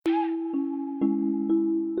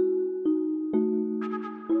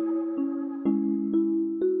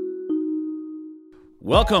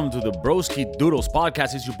Welcome to the Broski Doodles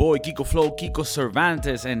podcast. It's your boy Kiko Flo, Kiko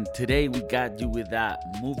Cervantes, and today we got you with that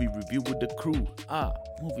movie review with the crew.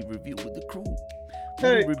 Movie review with the crew.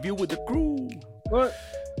 Movie review with the crew. What?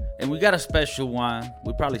 And we got a special one.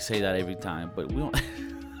 We probably say that every time, but we don't.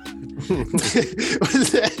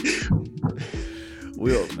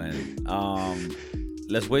 We don't, man.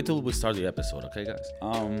 Let's wait till we start the episode, okay, guys?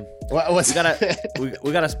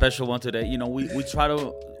 We got a special one today. You know, we try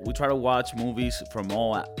to watch movies from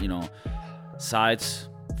all sides,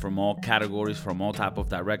 from all categories, from all type of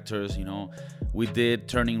directors. You know, we did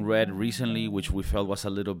Turning Red recently, which we felt was a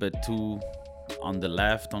little bit too on the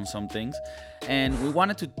left on some things, and we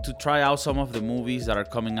wanted to try out some of the movies that are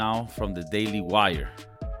coming out from the Daily Wire,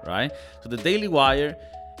 right? So the Daily Wire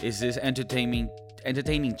is this entertaining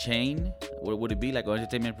chain. What would it be, like an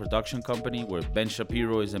entertainment production company where Ben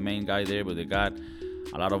Shapiro is the main guy there, but they got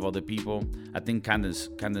a lot of other people. I think Candace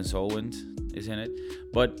Owens is in it.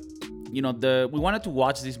 But you know, we wanted to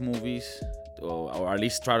watch these movies, or at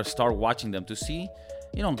least try to start watching them to see,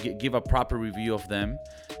 you know, give a proper review of them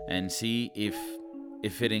and see if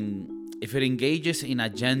it engages in a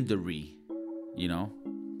gendery, you know,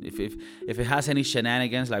 if it has any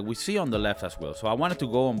shenanigans like we see on the left as well. So I wanted to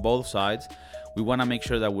go on both sides. We want to make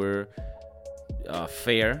sure that we're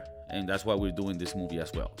fair, and that's why we're doing this movie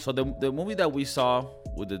as well. So the movie that we saw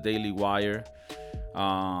with the Daily Wire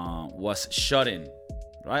was Shut In,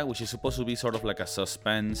 right? Which is supposed to be sort of like a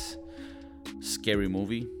suspense, scary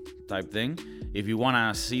movie type thing. If you want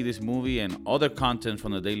to see this movie and other content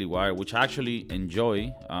from the Daily Wire, which I actually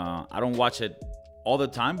enjoy, I don't watch it all the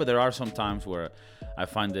time, but there are some times where I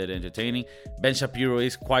find it entertaining. Ben Shapiro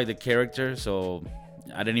is quite the character, so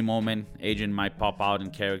at any moment, Adrian might pop out in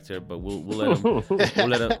character, but we'll let him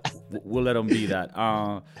we'll let him be that.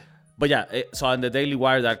 But yeah, so on the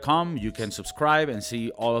dailywire.com, you can subscribe and see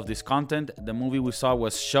all of this content. The movie we saw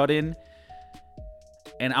was Shut In,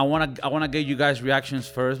 and I wanna get you guys' reactions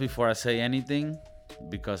first before I say anything,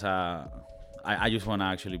 because I just wanna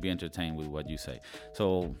actually be entertained with what you say.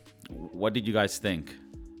 So, what did you guys think?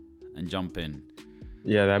 And jump in.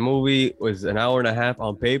 Yeah, that movie was an hour and a half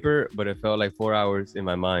on paper, but it felt like 4 hours in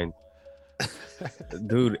my mind.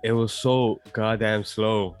 Dude, it was so goddamn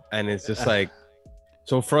slow, and it's just like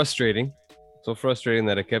so frustrating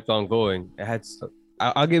that it kept on going.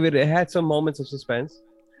 I'll give it had some moments of suspense.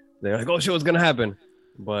 They're like, oh shit, what's gonna happen?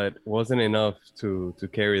 But wasn't enough to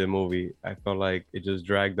carry the movie. I felt like it just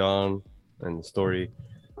dragged on, and the story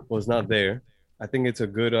was not there. I think it's a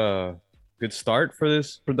good start for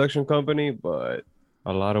this production company, but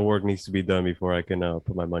a lot of work needs to be done before I can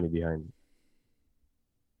put my money behind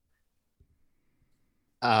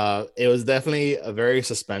it. It was definitely a very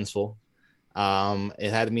suspenseful. It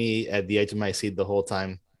had me at the edge of my seat the whole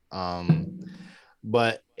time.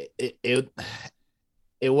 But it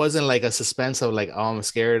wasn't like a suspense of like, oh, I'm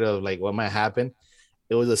scared of like what might happen.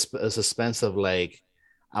 It was a suspense of like,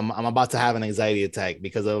 I'm about to have an anxiety attack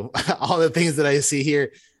because of all the things that I see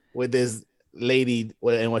here with this lady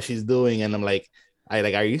and what she's doing, and I'm like,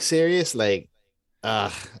 are you serious? Like,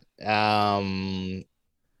 but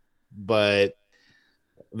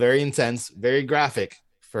very intense, very graphic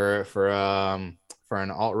for an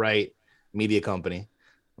alt-right media company,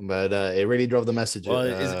 but it really drove the message. Well,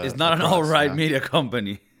 it's not an alt-right media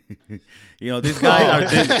company. You know, these guys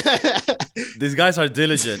are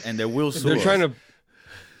diligent and they will sue. They're trying to.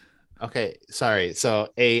 Okay, sorry. So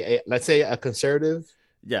a let's say a conservative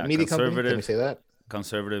media company. Can we say that?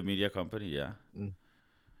 Conservative media company, yeah.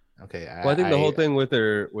 Okay. Well, I think the whole thing with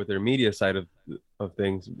their media side of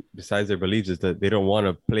things, besides their beliefs, is that they don't want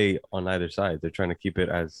to play on either side. They're trying to keep it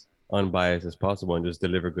as unbiased as possible and just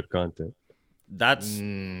deliver good content. That's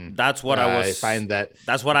what I find that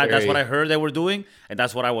that's what I heard they were doing, and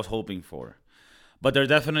that's what I was hoping for. But they're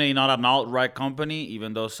definitely not an alt-right company,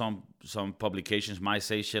 even though some publications might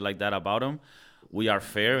say shit like that about them. We are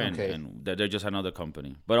fair, and they're just another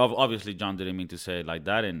company. But obviously, John didn't mean to say it like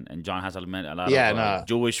that, and John has a lot of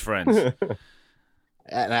Jewish friends.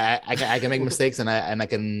 And I can make mistakes, and I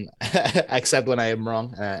can accept when I am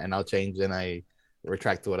wrong, and I'll change, and I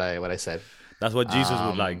retract what I said. That's what Jesus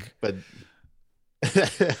would like. But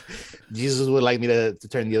Jesus would like me to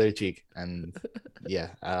turn the other cheek, and yeah,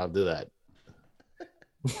 I'll do that.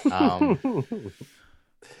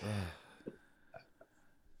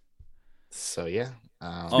 So yeah.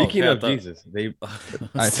 Speaking of Jesus,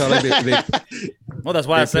 I felt like they well, that's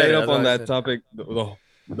why they I said played up on that topic. The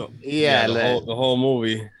whole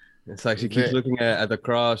movie. It's like she keeps looking at the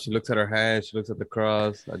cross. She looks at her hands. She looks at the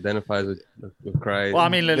cross. Identifies with Christ. Well, I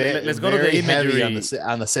mean, let's go to the imagery on the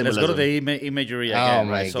symbolism. Let's go to the imagery again. Oh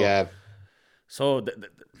my God! So,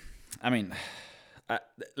 I mean, uh,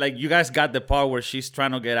 like you guys got the part where she's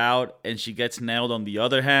trying to get out and she gets nailed on the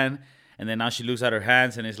other hand, and then now she looks at her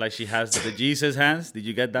hands and it's like she has the Jesus hands. Did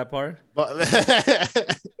you get that part? But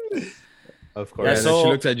of course. Yeah, Yeah, and then she so-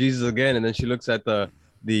 looks at Jesus again, and then she looks at the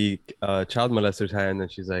child molester's hand,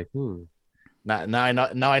 and she's like, Now I know.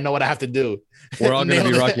 Now I know what I have to do. we're all gonna be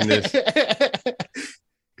Nailed rocking this.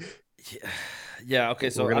 Yeah. Okay.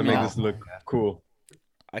 So We're gonna I mean, make this look cool.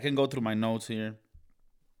 I can go through my notes here.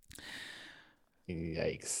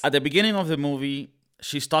 Yikes. At the beginning of the movie,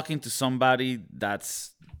 she's talking to somebody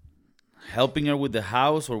that's helping her with the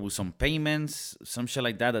house or with some payments, some shit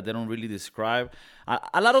like that they don't really describe.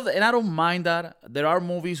 A lot of and I don't mind that. There are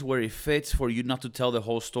movies where it fits for you not to tell the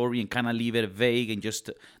whole story and kind of leave it vague and just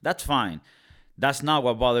that's fine. That's not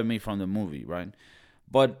what bothered me from the movie, right?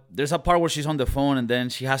 But there's a part where she's on the phone and then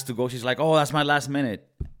she has to go. She's like, "Oh, that's my last minute,"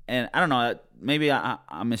 and I don't know. Maybe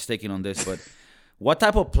I'm mistaken on this, but what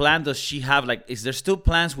type of plan does she have? Like, is there still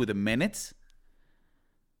plans with the minutes?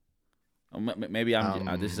 Maybe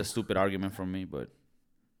this is a stupid argument from me, but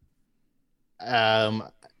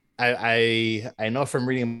I know from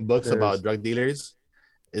reading books about drug dealers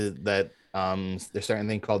is that there's certain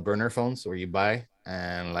thing called burner phones where you buy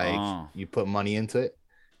and like you put money into it,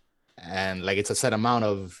 and like it's a set amount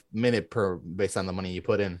of minute per based on the money you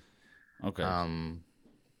put in. okay.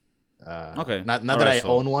 Okay. Not All that right, I so-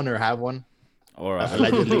 own one or have one. All right.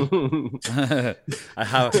 Allegedly. I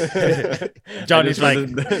have. Johnny's like,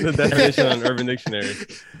 the definition on Urban Dictionary.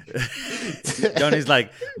 Johnny's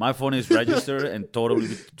like, my phone is registered and totally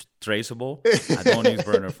traceable. I don't use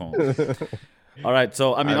burner phone. All right,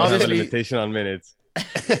 so I mean, I don't have a obviously, limitation on minutes.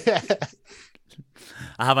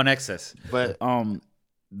 I have an excess. But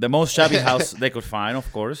The most shabby house they could find, of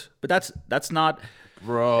course, but that's not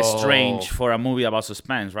bro, strange for a movie about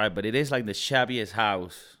suspense, right? But it is like the shabbiest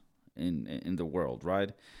house in the world, right?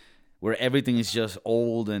 Where everything is just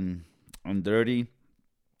old and dirty.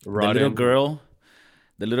 Rotten.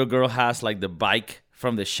 The little girl has like the bike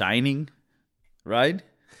from The Shining, right?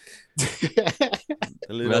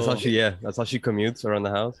 That's how she commutes around the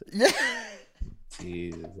house.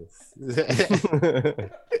 Jesus.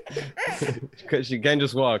 Because she can't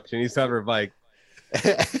just walk. She needs to have her bike.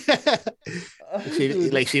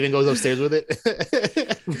 she even goes upstairs with it.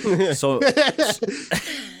 So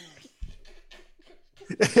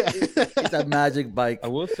it's a magic bike. I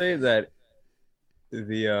will say that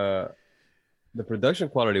the production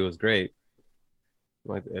quality was great.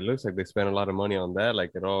 Like it looks like they spent a lot of money on that.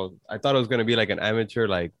 Like I thought it was gonna be like an amateur,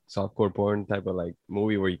 like softcore porn type of like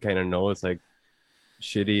movie where you kind of know it's like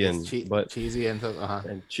shitty and cheesy and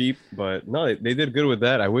and cheap. But no, they did good with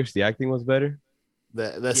that. I wish the acting was better.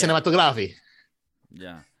 The cinematography.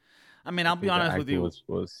 Yeah, I mean, I'll be honest with you.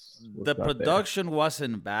 Was The not production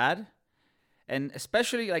wasn't bad, and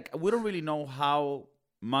especially like we don't really know how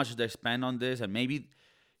much they spend on this, and maybe.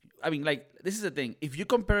 I mean, like, this is the thing. If you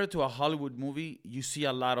compare it to a Hollywood movie, you see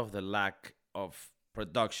a lot of the lack of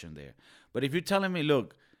production there. But if you're telling me,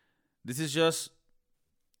 look, this is just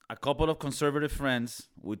a couple of conservative friends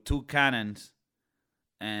with two cannons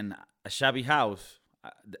and a shabby house,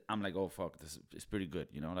 I'm like, oh, fuck, this is pretty good,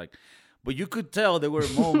 you know? Like, but you could tell there were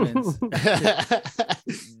moments.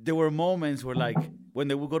 There were moments where, like, when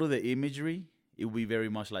they would go to the imagery, it would be very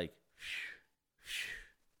much like,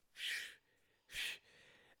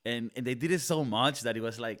 and they did it so much that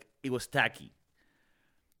it was tacky,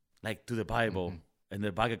 like to the Bible and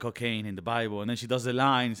the bag of cocaine in the Bible, and then she does the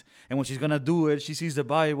lines, and when she's gonna do it, she sees the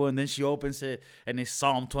Bible, and then she opens it, and it's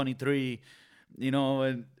Psalm 23, you know,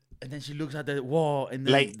 and then she looks at the wall, and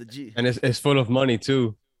then Like, and it's full of money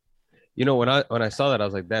too. You know, when I saw that, I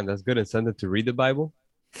was like, damn, that's good incentive to read the Bible.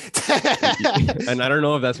 And I don't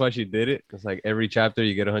know if that's why she did it. It's like every chapter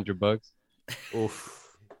you get $100. Oof.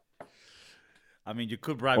 I mean, you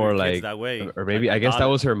could bribe Or your like, kids that way, or maybe like I guess that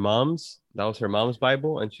 $1. was her mom's. That was her mom's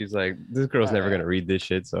Bible, and she's like, "This girl's never gonna read this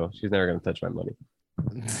shit, so she's never gonna touch my money."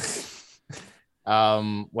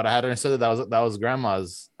 What I had understood that was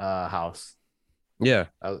grandma's house. Yeah,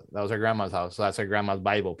 That was her grandma's house. So that's her grandma's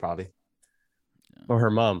Bible, probably. or her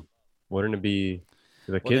mom. Wouldn't it be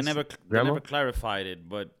the Well, kids? they grandma? never clarified it,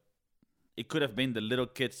 but it could have been the little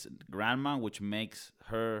kid's grandma, which makes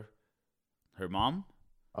her mom.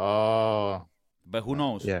 Oh, But who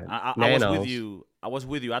knows? Yeah, I was nanos.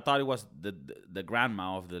 with you. I thought it was the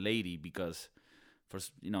grandma of the lady because,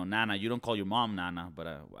 Nana. You don't call your mom Nana, but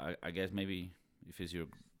I guess maybe if it's your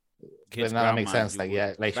kid's but now grandma, that makes sense. you Like, would.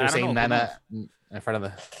 yeah, like But she I was don't saying know, who Nana knows? in front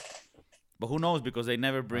of the. But who knows? Because they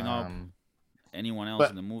never bring up anyone else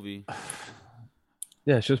in the movie.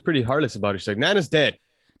 Yeah, she was pretty heartless about it. She's like, "Nana's dead."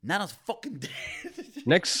 Nana's fucking dead.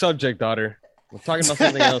 Next subject, daughter. We're talking about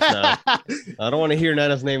something else now. I don't want to hear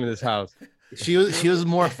Nana's name in this house. She was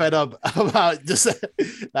more fed up about just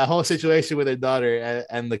that whole situation with her daughter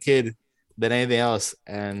and the kid than anything else,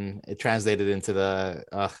 and it translated into the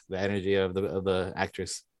energy of the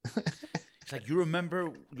actress. It's like you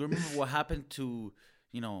remember what happened to,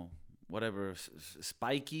 whatever,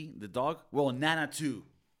 Spiky the dog. Well, Nana too.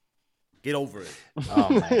 Get over it. Oh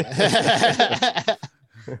man.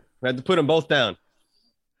 We had to put them both down.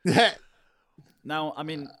 Now, I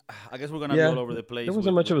mean, I guess we're gonna be all over the place. There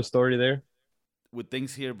wasn't much of a story there with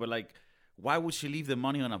things here, but like, why would she leave the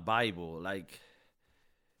money on a Bible? Like,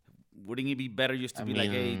 wouldn't it be better just to be like,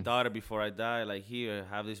 hey, daughter, before I die, like, here,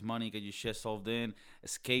 have this money, get your shit solved in,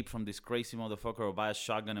 escape from this crazy motherfucker, or buy a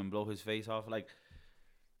shotgun and blow his face off? Like,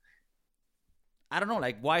 I don't know.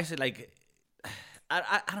 Like, why is it like?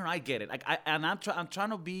 I don't know. I get it. Like, I'm trying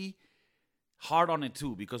to be hard on it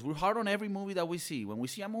too, because we're hard on every movie that we see. When we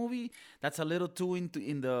see a movie that's a little too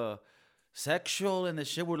in the sexual and the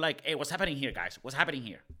shit, we're like, hey, what's happening here, guys? What's happening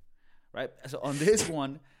here? Right? So on this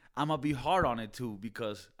one, I'm gonna be hard on it too,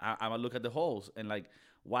 because I'm gonna look at the holes and like,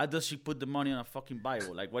 why does she put the money on a fucking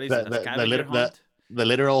Bible? Like, what is it? A scavenger hunt? The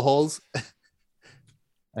literal holes.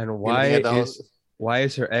 And why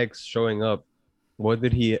is her ex showing up? What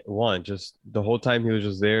did he want? Just the whole time he was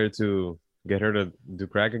just there to get her to do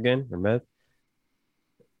crack again or meth?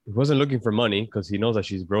 He wasn't looking for money because he knows that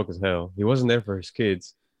she's broke as hell. He wasn't there for his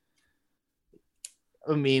kids.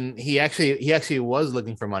 I mean, he actually was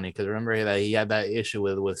looking for money, because remember that he had that issue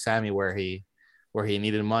with Sammy where he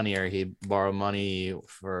needed money, or he borrowed money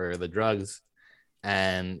for the drugs,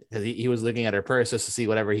 and because he was looking at her purse just to see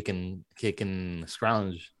whatever he can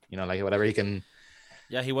scrounge, like whatever he can.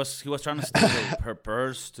 Yeah, he was trying to steal her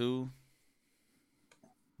purse too.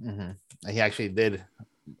 Mm-hmm. He actually did,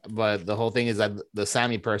 but the whole thing is that the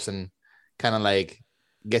Sammy person kind of like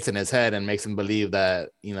gets in his head and makes him believe that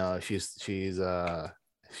she's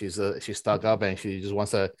stuck up, and she just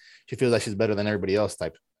wants to. She feels like she's better than everybody else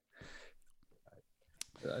type.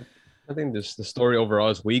 I think the story overall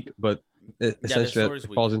is weak, but essentially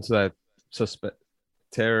it falls into that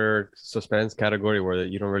terror suspense category where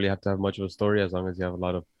you don't really have to have much of a story as long as you have a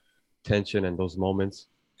lot of tension and those moments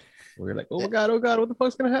where you're like, oh god, what the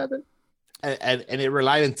fuck's gonna happen? And it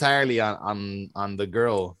relied entirely on the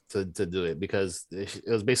girl to do it, because it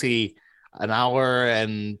was basically an hour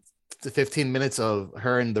and 15 minutes of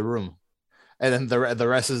her in the room, and then the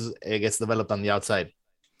rest it gets developed on the outside.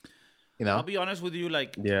 I'll be honest with you,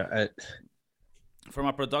 like, yeah. From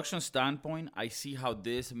a production standpoint, I see how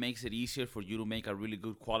this makes it easier for you to make a really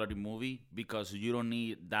good quality movie, because you don't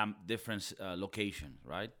need that different location,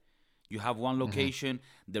 right? You have one location.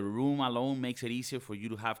 Mm-hmm. The room alone makes it easier for you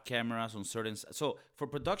to have cameras on certain. So for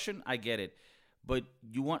production, I get it, but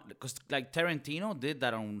you want, because like Tarantino did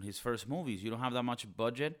that on his first movies. You don't have that much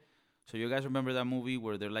budget, so you guys remember that movie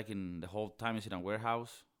where they're like the whole time is in a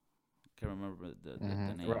warehouse. Can't remember the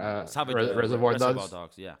name. Reservoir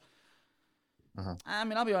Dogs. Yeah. Uh-huh. I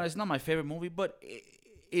mean, I'll be honest, it's not my favorite movie, but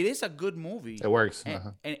it is a good movie. It works.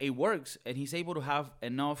 And it works, and he's able to have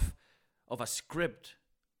enough of a script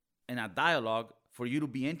and a dialogue for you to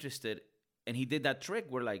be interested. And he did that trick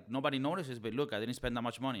where, like, nobody notices, but look, I didn't spend that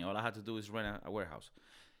much money. All I had to do is rent a warehouse.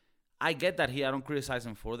 I get that I don't criticize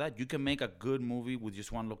him for that. You can make a good movie with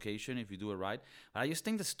just one location if you do it right. But I just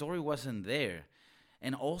think the story wasn't there.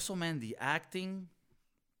 And also, man, the acting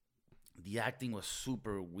was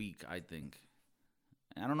super weak, I think.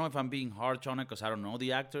 I don't know if I'm being harsh on it because I don't know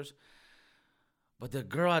the actors, but the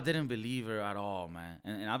girl, I didn't believe her at all, man.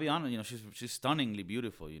 And I'll be honest, she's stunningly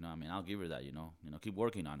beautiful. I mean, I'll give her that. Keep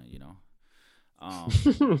working on it.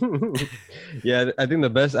 Yeah, I think the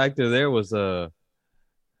best actor there was the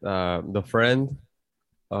friend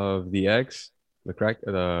of the ex,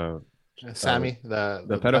 Sammy,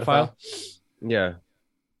 the pedophile. Yeah,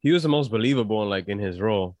 he was the most believable in his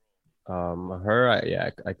role.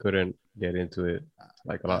 I couldn't get into it.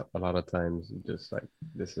 Like a lot of times, just like,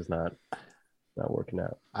 this is not working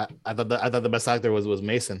out. I thought the best actor was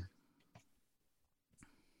Mason.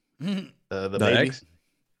 The baby.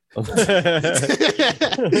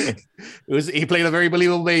 He played a very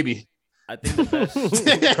believable baby. I think the best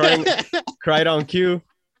cried on cue,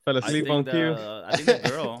 fell asleep on cue. I think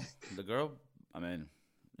the girl. I mean,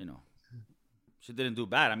 she didn't do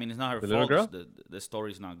bad. I mean, it's not her fault. The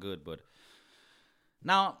story's not good, but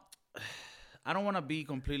now. I don't want to be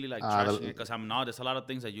completely trashing it, because I'm not. There's a lot of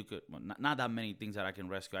things that you could, not that many things that I can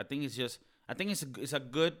rescue. I think it's a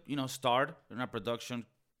good start in a production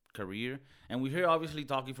career, and we're here obviously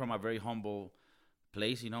talking from a very humble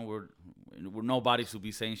place. We're nobody to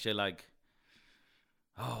be saying shit like,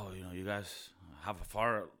 oh, you guys have a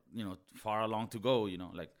far far along to go,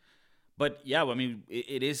 like. But yeah, I mean,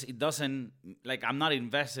 it doesn't, like, I'm not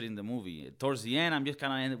invested in the movie. Towards the end, I'm just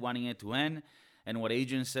kind of wanting it to end. And what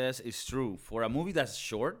Adrian says is true. For a movie that's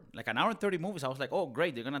short, like an hour and 30 movies, I was like, oh,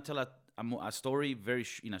 great. They're going to tell a story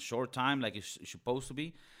in a short time, like it's supposed to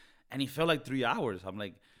be. And it felt like 3 hours. I'm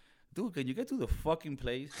like, dude, can you get to the fucking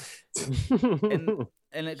place?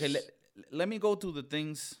 and okay, let me go to the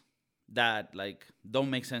things that, like,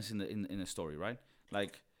 don't make sense in the story, right?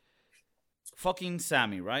 Like, fucking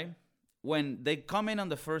Sammy, right? When they come in on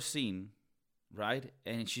the first scene, right?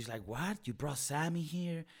 And she's like, what? You brought Sammy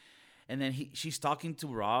here? And then she's talking to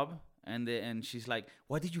Rob, and she's like,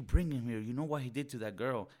 why did you bring him here? You know what he did to that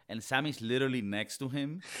girl? And Sammy's literally next to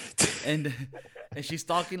him. and she's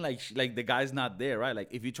talking like the guy's not there, right? Like,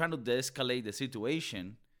 if you're trying to de-escalate the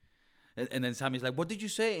situation, and then Sammy's like, what did you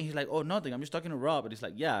say? And he's like, oh, nothing. I'm just talking to Rob. And he's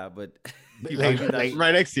like, yeah, but like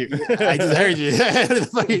right next to you. I just heard you. What the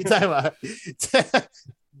fuck are you talking about?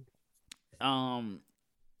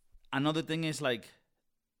 Another thing is, like,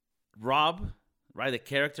 Rob, right? The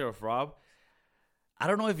character of Rob. I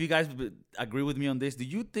don't know if you guys agree with me on this. Do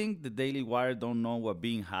you think the Daily Wire don't know what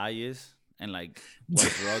being high is and, like, what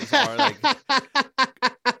drugs are? Like,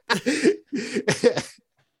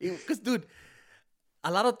 because, dude,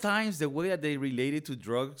 a lot of times the way that they related to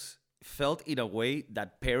drugs felt in a way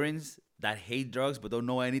that parents that hate drugs but don't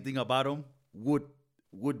know anything about them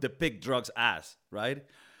would depict drugs as, right?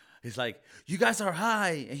 It's like, you guys are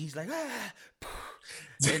high, and he's like, ah.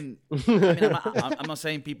 And I mean, I'm not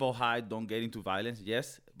saying people high don't get into violence,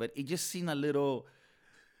 yes, but it just seemed a little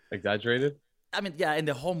exaggerated. I mean, yeah, and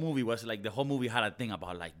the whole movie was like, the whole movie had a thing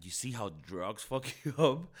about, like, you see how drugs fuck you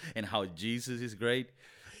up and how Jesus is great.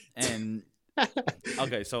 And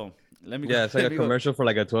okay, so let me yeah, it's like a commercial for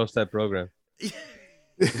like a 12-step program.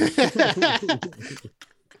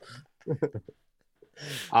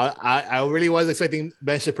 I really was expecting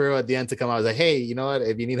Ben Shapiro at the end to come out. I was like, hey, you know what?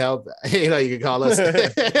 If you need help, you can call us.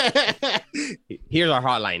 Here's our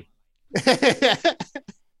hotline.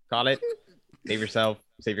 Call it. Save yourself.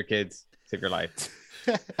 Save your kids. Save your life.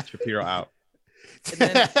 Shapiro out.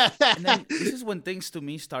 And then this is when things to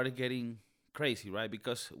me started getting crazy, right?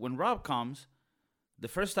 Because when Rob comes, the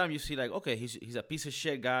first time you see, like, okay, he's a piece of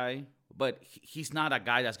shit guy, but he's not a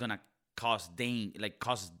guy that's gonna cause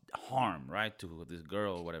harm, right, to this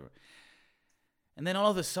girl or whatever. And then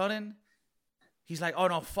all of a sudden, he's like, oh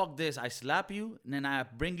no, fuck this. I slap you, and then I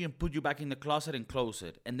bring you and put you back in the closet and close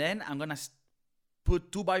it. And then I'm gonna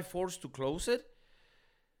put 2x4s to close it.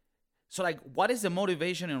 So, like, what is the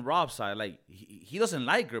motivation in Rob's side? Like, he doesn't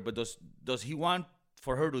like her, but does he want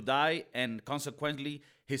for her to die, and consequently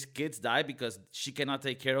his kids die because she cannot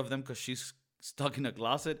take care of them because she's stuck in a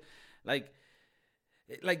closet? Like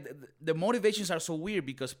the motivations are so weird,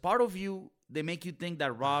 because part of you, they make you think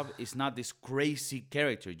that Rob is not this crazy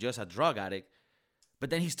character, just a drug addict. But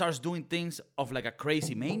then he starts doing things of like a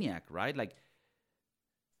crazy maniac, right? Like,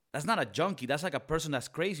 that's not a junkie. That's like a person that's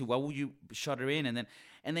crazy. Why would you shut her in? And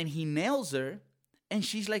then he nails her, and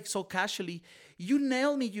she's like so casually, you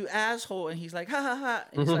nailed me, you asshole. And he's like, ha ha ha.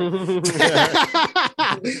 And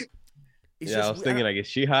it's like, I was thinking, like, is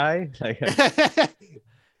she high? Like,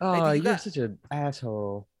 oh, you're such an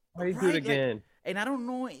asshole. Why do you do it again? Like, and I don't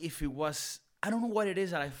know if it was, I don't know what it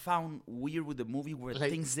is that I found weird with the movie where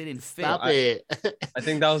things didn't fit. Stop it. I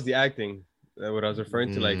think that was the acting. What I was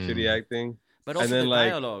referring to, like, shitty acting. But also the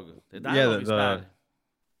dialogue. The dialogue is bad.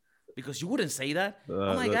 Because you wouldn't say that.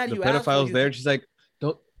 Oh my God, the you pedophile's there. She's like,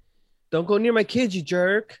 don't go near my kids, you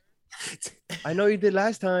jerk. I know you did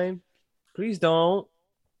last time. Please don't.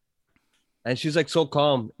 And she's like so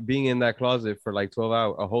calm being in that closet for like 12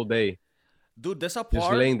 hours, a whole day. Dude, there's a part.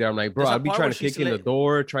 Just laying there. I'm like, bro, I'd be trying to kick in the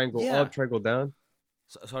door, try and go up, try and go down.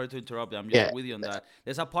 Sorry to interrupt you. I'm just with you on that.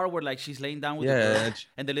 There's a part where, like, she's laying down with the girl,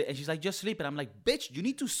 and she's like, just sleep. And I'm like, bitch, you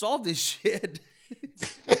need to solve this shit.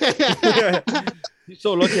 He's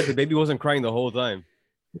so lucky that the baby wasn't crying the whole time.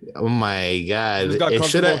 Oh my God. It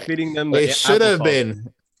should have feeding them. It should have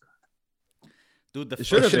been. Dude, it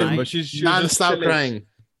should have been, but she's non-stop crying.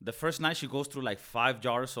 The first night she goes through like 5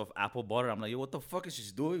 jars of apple butter. I'm like, yo, what the fuck is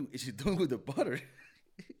she doing? Is she doing with the butter?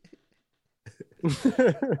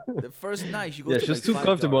 The first night she goes. Yeah, she's like too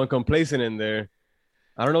comfortable and complacent in there.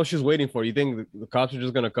 I don't know what she's waiting for. You think the cops are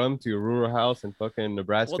just gonna come to your rural house in fucking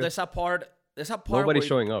Nebraska? Well, there's a part. Nobody's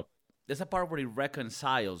showing up. There's a part where he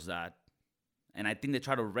reconciles that, and I think they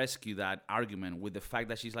try to rescue that argument with the fact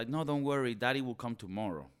that she's like, no, don't worry, Daddy will come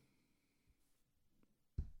tomorrow.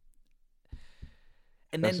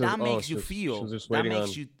 And then that makes you feel,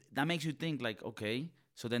 that makes you think, like, okay,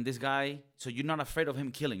 so then this guy, so you're not afraid of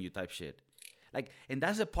him killing you type shit. Like, and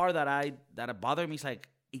that's the part that bothered me. It's like,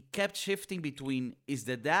 it kept shifting between, is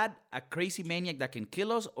the dad a crazy maniac that can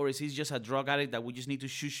kill us, or is he just a drug addict that we just need to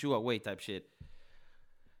shoo away type shit?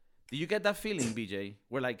 Do you get that feeling, BJ?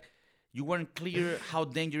 Where like you weren't clear how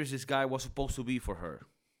dangerous this guy was supposed to be for her,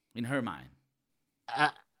 in her mind.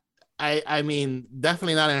 I mean,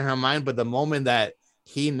 definitely not in her mind, but the moment that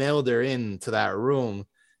he nailed her into that room,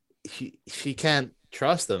 she can't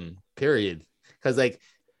trust him, period. Because like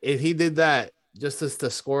if he did that just to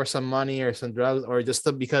score some money or some drugs, or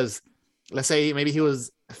just because let's say maybe he was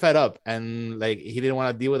fed up and like he didn't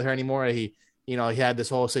want to deal with her anymore. He had this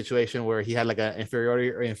whole situation where he had like an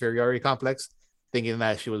inferiority complex, thinking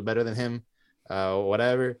that she was better than him,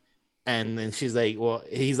 whatever. And then he's like,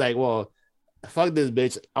 well, fuck this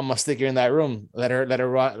bitch. I'm gonna stick her in that room. Let her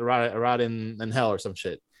rot in hell or some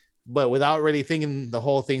shit. But without really thinking the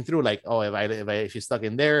whole thing through, like, oh, if she's stuck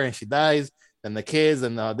in there and she dies, then the kids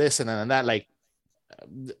and this and then that, like,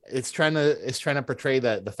 it's trying to portray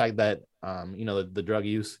that the fact that the drug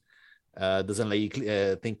use doesn't let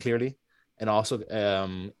you think clearly. And also,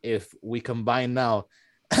 if we combine now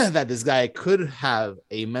that this guy could have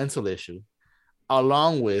a mental issue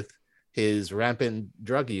along with his rampant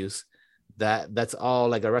drug use, that's all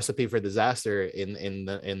like a recipe for disaster in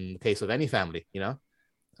the case of any family,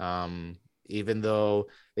 even though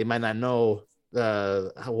they might not know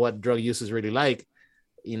what drug use is really like.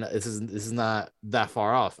 This is not that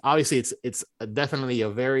far off. Obviously, it's definitely a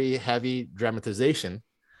very heavy dramatization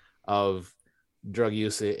of drug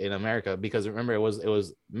use in America, because remember, it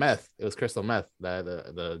was meth, it was crystal meth,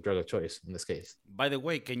 the drug of choice in this case. By the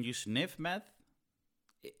way, can you sniff meth,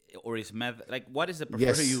 or is meth like, what is the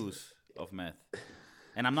preferred use of meth?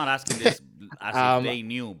 And I'm not asking this as if they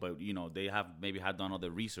knew, but they have maybe had done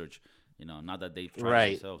other research, not that they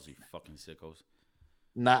tried themselves. You fucking sickos.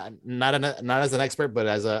 Not as an expert, but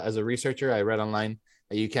as a researcher, I read online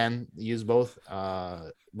that you can use both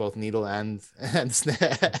needle and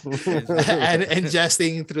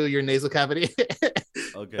ingesting through your nasal cavity.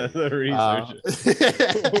 Okay. As a researcher.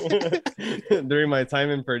 During my time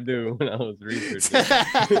in Purdue, when I was researching.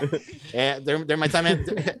 Yeah, during my time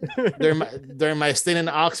during my stint in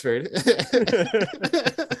Oxford.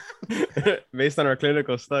 Based on our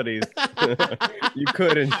clinical studies, you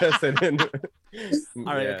could ingest it in.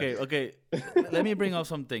 All right, okay. Let me bring up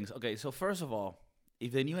some things. Okay, so first of all,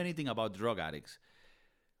 if they knew anything about drug addicts,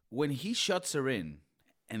 when he shuts her in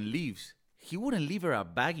and leaves, he wouldn't leave her a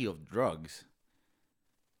baggie of drugs.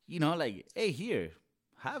 Like, hey, here,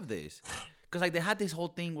 have this. Because like they had this whole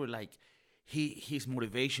thing where like his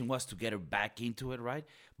motivation was to get her back into it, right?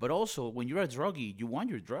 But also, when you're a druggie, you want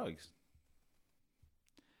your drugs.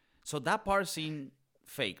 So that part seemed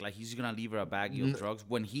fake. Like he's gonna leave her a baggie of drugs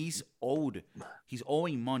when he's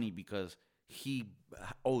owing money because he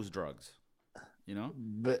owes drugs.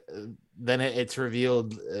 But then it's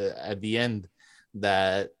revealed at the end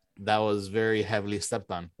that was very heavily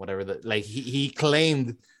stepped on. Whatever he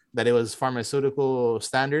claimed that it was pharmaceutical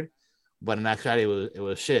standard, but in actuality it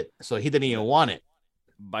was shit. So he didn't even want it.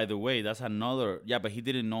 By the way, that's another. Yeah, but he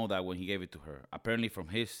didn't know that when he gave it to her. Apparently, from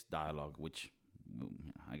his dialogue, which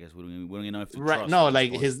I guess we don't even know if to trust. No,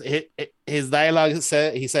 like his dialogue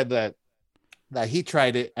said, he said that he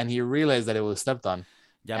tried it and he realized that it was stepped on.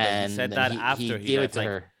 Yeah, but he said that after he gave it to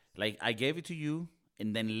her. Like, I gave it to you,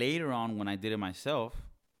 and then later on when I did it myself,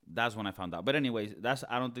 that's when I found out. But anyways,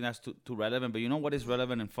 I don't think that's too relevant. But you know what is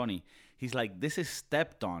relevant and funny? He's like, this is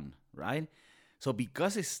stepped on, right? So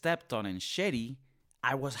because it's stepped on and shitty,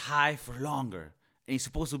 I was high for longer. And it's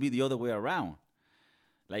supposed to be the other way around.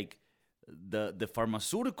 Like, the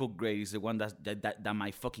pharmaceutical grade is the one that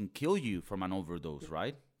might fucking kill you from an overdose,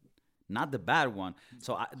 right? Not the bad one.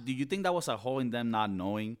 So do you think that was a hole in them not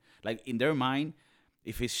knowing? Like, in their mind,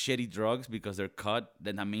 if it's shitty drugs because they're cut,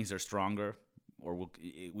 then that means they're stronger,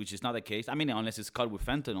 which is not the case. I mean, unless it's cut with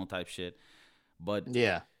fentanyl type shit. But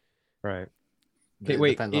yeah, right. Okay,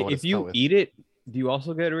 wait. If you eat it, do you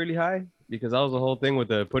also get really high? Because that was the whole thing with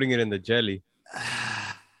putting it in the jelly.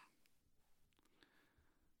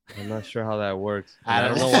 I'm not sure how that works. I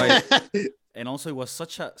don't know why. And also, it was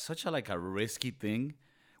such a like a risky thing.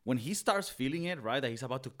 When he starts feeling it, right, that he's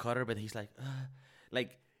about to cut her, but he's like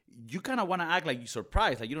you kind of want to act like you're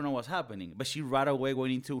surprised, like you don't know what's happening. But she right away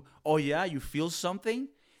going into, oh yeah, you feel something?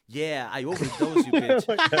 Yeah, I overdosed you,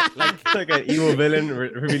 bitch. like an evil villain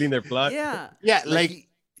revealing their plot. Yeah, like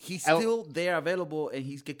he's still there, available, and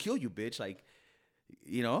he can kill you, bitch. Like,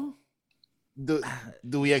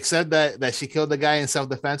 Do we accept that she killed the guy in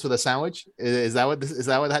self-defense with a sandwich? Is that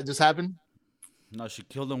what just happened? No, she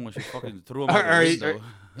killed him when she fucking threw him out the window.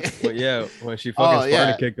 Well, yeah, when she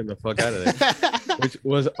fucking kicked him the fuck out of there, which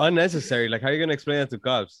was unnecessary. Like, how are you gonna explain that to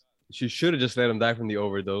cops? She should have just let him die from the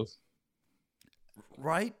overdose.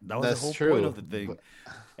 Right? That was the That's whole true. point of the thing.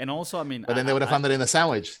 And also, I mean, But then they would have found it in the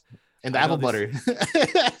sandwich, in the I know apple this-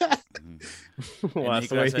 butter. Wow, he that's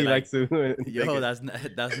the way could've he said, likes to. yo,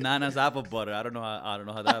 that's Nana's apple butter. I don't know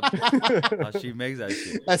how that how she makes that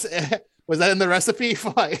shit. That's was that in the recipe?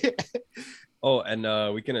 Oh,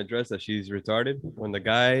 and we can address that she's retarded. When the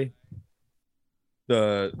guy,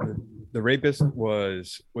 the rapist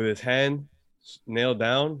was with his hand nailed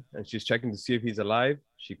down, and she's checking to see if he's alive.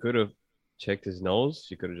 She could have checked his nose.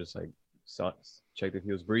 She could have just like checked if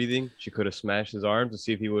he was breathing. She could have smashed his arm to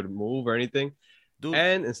see if he would move or anything. Dude,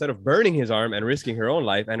 And instead of burning his arm and risking her own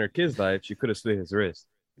life and her kid's life, she could have slit his wrist.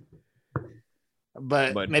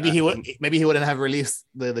 But maybe he wouldn't have released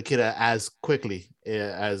the kid as quickly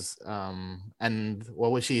as and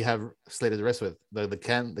what would she have slit his wrist with? The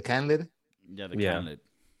can lid? yeah, the Yeah. canlet.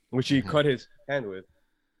 Which she cut his hand with.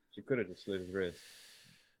 She could have just slit his wrist.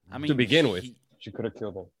 I mean, To begin with, she could have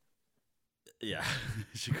killed him. yeah,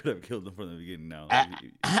 she could have killed him from the beginning. Now,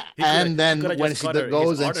 And then when she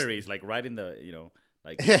goes his and arteries, like right in the,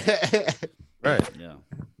 like Right. yeah.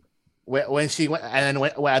 when she went, and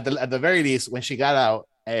then at the very least when she got out,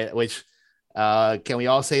 which can we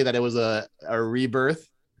all say that it was a rebirth,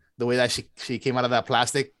 the way that she came out of that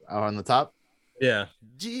plastic on the top. Yeah.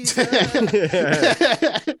 Jesus.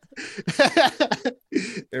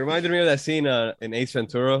 It reminded me of that scene in Ace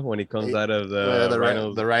Ventura when he comes out of the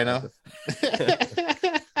rhino. The rhino.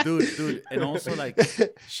 dude, and also like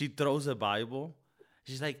she throws a Bible.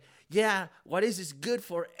 She's like, yeah, what is this good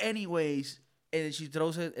for anyways? And then she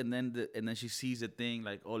throws it, and then she sees the thing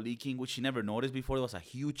like all leaking, which she never noticed before. There was a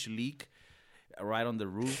huge leak right on the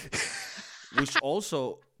roof, which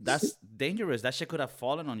also that's dangerous. That shit could have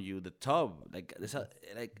fallen on you. The tub,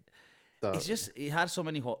 it's just it had so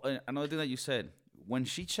many holes. Another thing that you said, when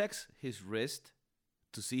she checks his wrist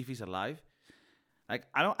to see if he's alive, like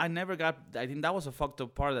I think that was a fucked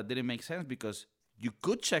up part that didn't make sense, because you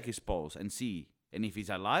could check his pulse and see, and if he's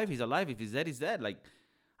alive, he's alive. If he's dead, he's dead. Like,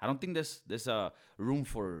 I don't think there's a room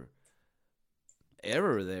for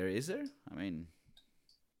error there, is there? I mean,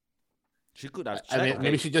 she could have checked. I mean,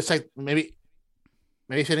 maybe she just checked. Maybe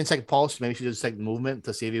she didn't check pulse. Maybe she just checked movement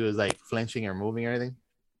to see if he was like flinching or moving or anything.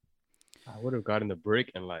 I would have gotten the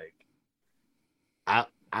brick and like.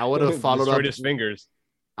 I would have followed up his fingers.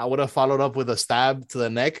 I would have followed up with a stab to the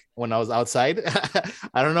neck when I was outside.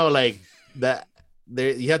 I don't know, like that.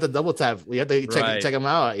 There, you have to double tap. You have to check him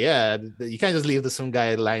out. Yeah, you can't just leave some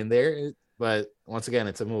guy lying there. But once again,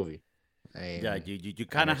 it's a movie. Yeah, you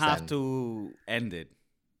kind of have to end it,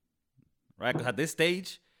 right? Because at this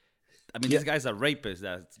stage, I mean, this guy's a rapist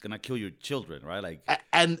that's gonna kill your children, right? Like,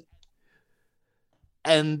 and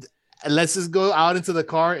let's just go out into the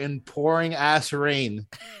car in pouring ass rain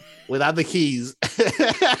without the keys.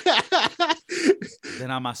 Then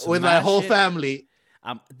I'm a with my whole family.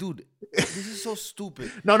 Dude, this is so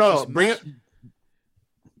stupid. No, bring it.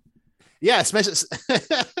 Yeah, smash it.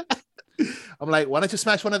 I'm like, why don't you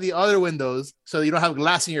smash one of the other windows so you don't have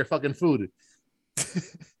glass in your fucking food?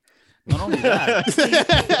 Not only that,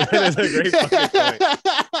 that's a great fucking point.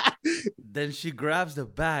 Then she grabs the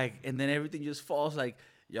bag, and then everything just falls. Like,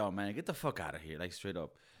 yo, man, get the fuck out of here, like straight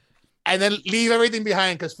up. And then leave everything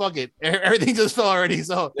behind, because fuck it, everything just fell already.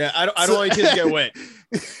 So yeah, I don't want kids to get wet.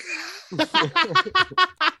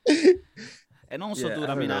 And also, dude,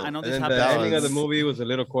 I know this and happened. The ending of the movie was a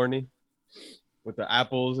little corny with the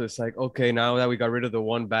apples. It's like, okay, now that we got rid of the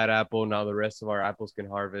one bad apple, now the rest of our apples can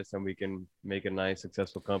harvest, and we can make a nice,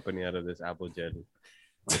 successful company out of this apple jelly.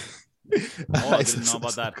 I didn't know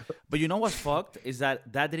about that. But you know what's fucked is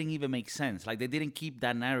that didn't even make sense. Like, they didn't keep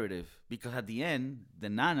that narrative, because at the end, the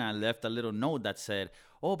Nana left a little note that said,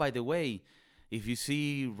 "Oh, by the way, if you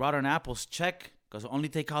see rotten apples, check, because only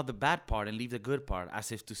take out the bad part and leave the good part,"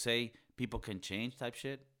 as if to say people can change type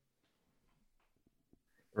shit.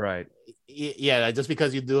 Right. Yeah, just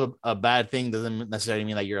because you do a bad thing doesn't necessarily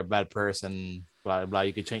mean that you're a bad person. Blah blah.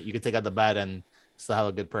 You could change. You could take out the bad and still have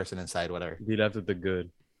a good person inside. Whatever. Be left with the good.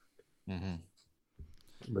 Mm-hmm.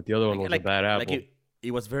 But the other one was a bad apple. Like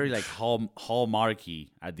it was very like hallmarky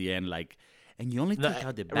at the end, like, and you only take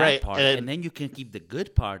out the bad part, and then you can keep the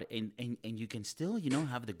good part, and you can still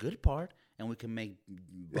have the good part, and we can make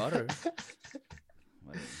butter.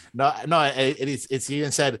 No, it's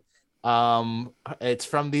even said, it's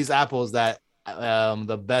from these apples that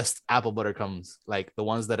the best apple butter comes, like the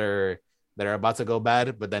ones that are about to go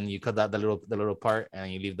bad, but then you cut out the little part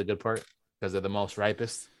and you leave the good part because they're the most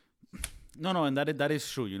ripest. No, and that is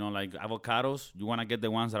true. Like avocados, you want to get the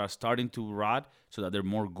ones that are starting to rot so that they're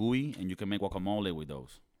more gooey, and you can make guacamole with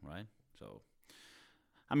those, right? So,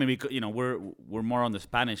 I mean, we're more on the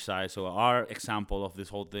Spanish side, so our example of this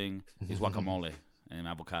whole thing is guacamole and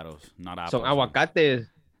avocados, not apples. Some aguacates.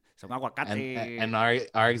 Some aguacate. And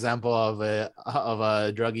our example of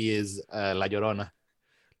a druggie is La Llorona.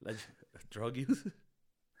 Like, drug use.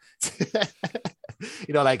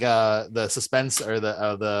 Like the suspense or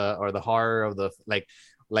the horror of the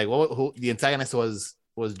who the antagonist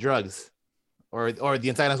was drugs, or the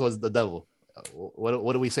antagonist was the devil.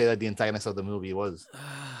 What do we say that the antagonist of the movie was?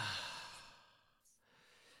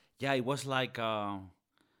 Yeah, it was like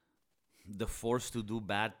the force to do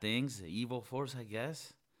bad things, the evil force, I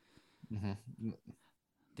guess. Mm-hmm.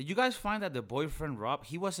 Did you guys find that the boyfriend Rob,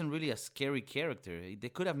 he wasn't really a scary character? They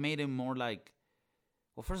could have made him more like,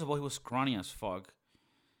 well, first of all, he was scrawny as fuck.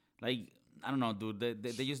 Like, I don't know, dude.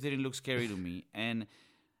 They just didn't look scary to me. And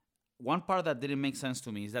one part that didn't make sense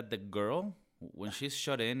to me is that the girl, when she's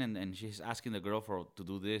shut in and she's asking the girl to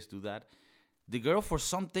do this, do that, the girl for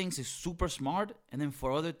some things is super smart, and then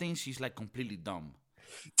for other things she's like completely dumb.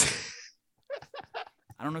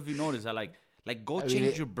 I don't know if you noticed that, like go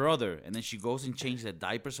change your brother, and then she goes and changes the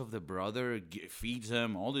diapers of the brother, feeds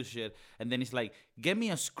him, all this shit, and then it's like, get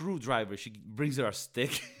me a screwdriver. She brings her a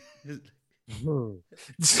stick.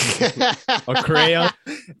 A crayon.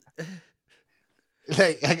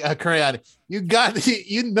 Like a crayon.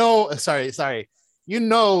 Sorry. You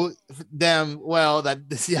know damn well that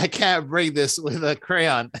I can't break this with a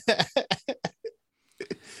crayon.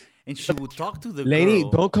 And she would talk to the Lady,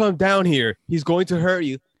 girl. don't come down here. He's going to hurt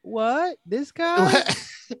you. What? This guy?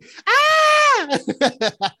 Ah!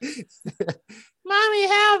 Mommy,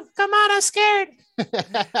 help! Come on, I'm scared.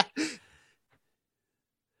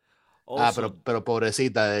 Also, pero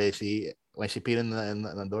pobrecita, when she peed in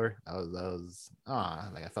the door, that was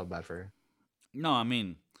like I felt bad for her. no, I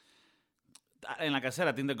mean, and like I said,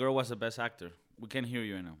 I think the girl was the best actor. We can't hear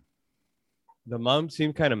you right now. The mom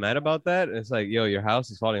seemed kind of mad about that. It's like, yo, your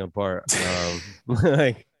house is falling apart.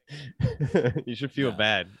 Like, you should feel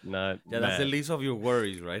bad, not Yeah, that's the least of your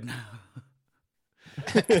worries right now.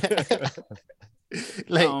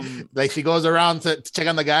 Like she goes around to check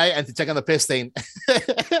on the guy and to check on the piss stain.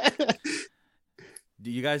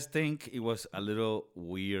 Do you guys think it was a little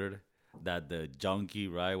weird that the junkie,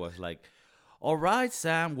 right, was like, all right,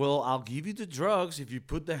 Sam, well, I'll give you the drugs if you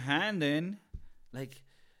put the hand in. Like,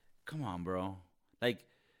 come on, bro. Like,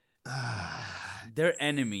 they're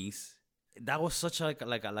enemies. That was such a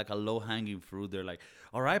low hanging fruit. They're like,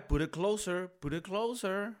 all right, put it closer.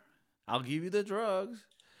 I'll give you the drugs.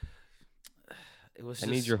 It was. I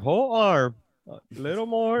need your whole arm. Little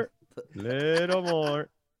more.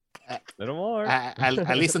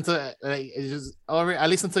 At least until at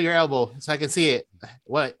least until your elbow, so I can see it.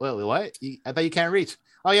 What? I thought you can't reach.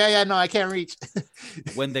 Oh yeah, no, I can't reach.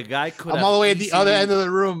 When the guy could, I'm all the way at the other end of the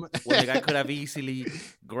room. When the guy could have easily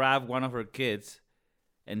grabbed one of her kids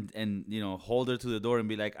and hold her to the door and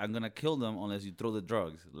be like, I'm gonna kill them unless you throw the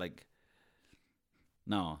drugs. Like,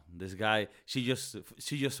 no, this guy, she just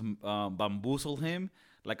bamboozled him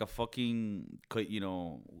like a fucking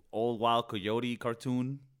old Wild Coyote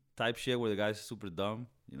cartoon type shit where the guy's super dumb.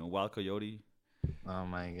 Wild Coyote. Oh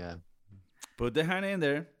my god. Put the hand in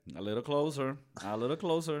there. A little closer.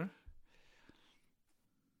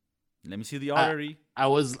 Let me see the artery. I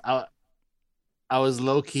was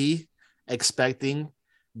low key expecting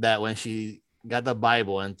that when she got the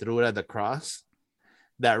Bible and threw it at the cross,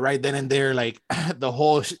 that right then and there, like the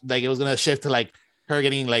whole it was gonna shift to like her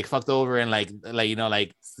getting like fucked over and like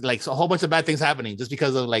so a whole bunch of bad things happening just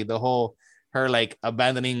because of like the whole her like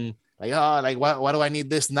abandoning why do I need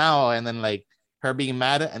this now, and then like her being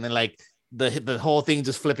mad, and then like the whole thing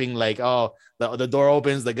just flipping, like, oh, the door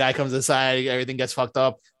opens, the guy comes inside, everything gets fucked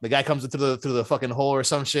up, the guy comes through the fucking hole or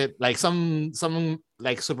some shit, like some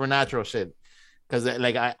like supernatural shit. Because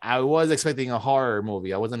like I was expecting a horror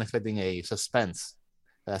movie, I wasn't expecting a suspense.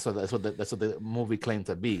 That's what the movie claimed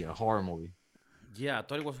to be, a horror movie. Yeah, I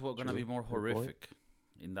thought it was gonna be more horrific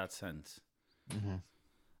in that sense. Mm-hmm.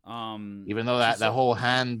 Even though that whole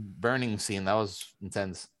hand burning scene, that was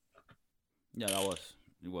intense. Yeah, it was.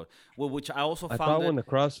 Well, which I also I found thought when the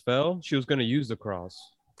cross fell, she was gonna use the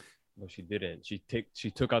cross, but she didn't.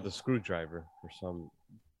 She took out the screwdriver for some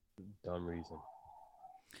dumb reason.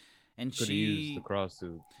 And could she used the cross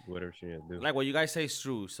to whatever she needed to do. Like what you guys say is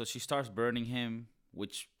true. So she starts burning him,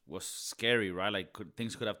 which was scary, right? Like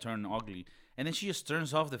things could have turned ugly, and then she just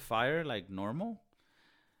turns off the fire like normal,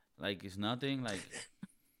 like it's nothing, like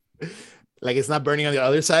it's not burning on the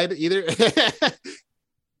other side either.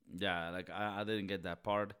 Yeah, like I didn't get that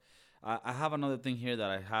part. I have another thing here that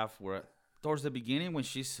I have where towards the beginning when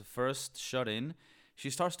she's first shut in, she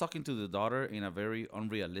starts talking to the daughter in a very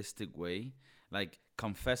unrealistic way. Like,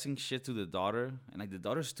 confessing shit to the daughter, and like the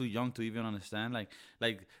daughter's too young to even understand.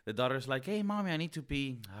 Like the daughter's like, "Hey, mommy, I need to pee."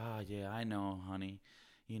 Ah, yeah, I know, honey.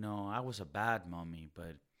 I was a bad mommy,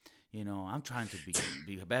 but I'm trying to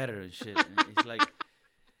be better and shit. And it's like,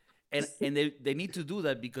 and they need to do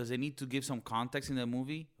that because they need to give some context in the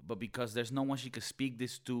movie, but because there's no one she could speak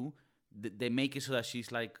this to, they make it so that she's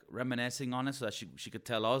like reminiscing on it, so that she could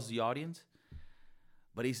tell us, the audience.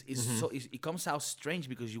 But it comes out strange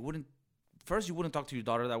because you wouldn't talk to your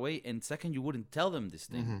daughter that way, and second, you wouldn't tell them this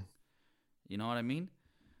thing. You know what I mean?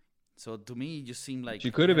 So to me, it just seemed like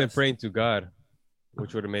she could have been praying to God,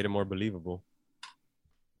 which would have made it more believable.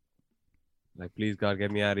 Like, please, God,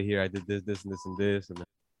 get me out of here. I did this, this, and this, and this. And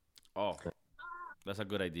oh, that's a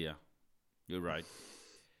good idea. You're right.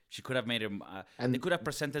 She could have made him, and they could have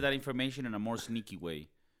presented that information in a more sneaky way.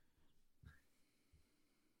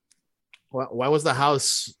 Why was the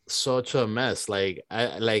house such a mess? Like,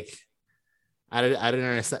 I didn't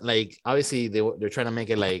understand. Like, obviously they're trying to make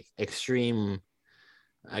it like extreme,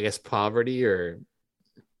 I guess, poverty or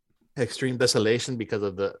extreme desolation because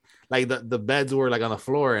of the beds were like on the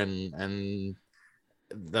floor and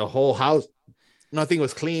the whole house, nothing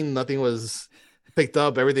was clean, nothing was picked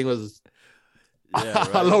up, everything was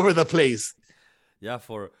all over the place. Yeah,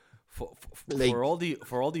 for all the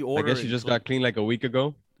order. I guess she just got clean like a week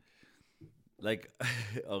ago. Like,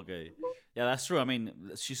 okay. Yeah, that's true. I mean,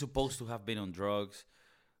 she's supposed to have been on drugs,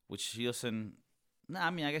 which she doesn't. Nah,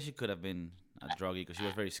 I mean, I guess she could have been a druggie because she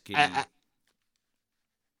was very skinny.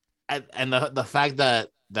 And the fact that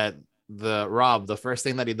the Rob, the first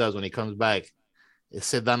thing that he does when he comes back is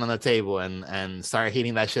sit down on the table and start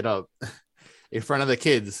heating that shit up in front of the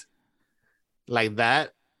kids like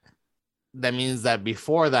that means that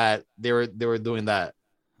before that they were doing that.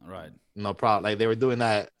 Right. No problem. Like, they were doing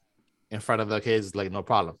that in front of the kids, like, no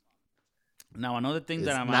problem. Now, another thing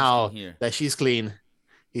that I'm now asking here. That she's clean,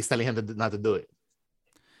 he's telling him not to do it.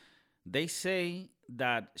 They say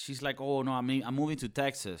that she's like, oh, no, I'm moving to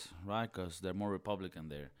Texas, right? Because they're more Republican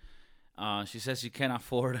there. She says she can't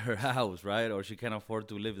afford her house, right? Or she can't afford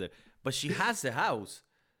to live there. But she has the house.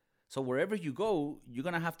 So wherever you go, you're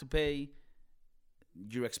going to have to pay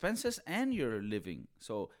your expenses and your living.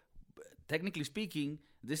 So technically speaking,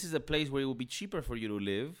 this is a place where it will be cheaper for you to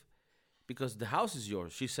live because the house is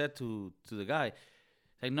yours. She said to the guy,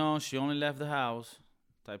 like, no, she only left the house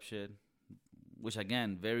type shit. Which,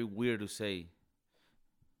 again, very weird to say.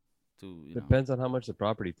 Depends on how much the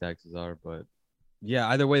property taxes are, but yeah,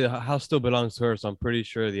 either way, the house still belongs to her, so I'm pretty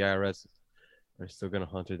sure the IRS are still gonna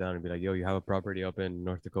hunt her down and be like, "Yo, you have a property up in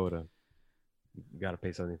North Dakota. You gotta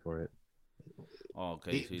pay something for it." Oh,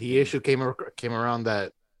 okay. The issue came around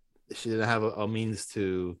that she didn't have a means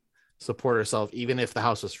to support herself, even if the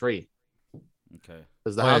house was free. Okay.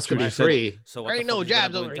 Because the house could be free. So what ain't no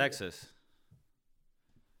jobs over in Texas.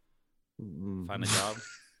 Find a job.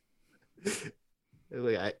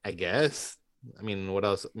 I guess. I mean, what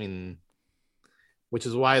else? I mean, which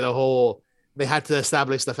is why they had to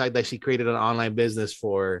establish the fact that she created an online business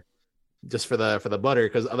for the butter,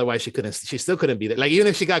 because otherwise she still couldn't be there. Like, even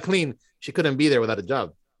if she got clean, she couldn't be there without a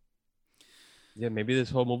job. Yeah, maybe this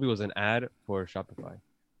whole movie was an ad for Shopify.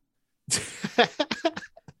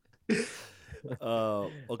 Okay,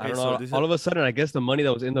 I don't know. All of a sudden, I guess the money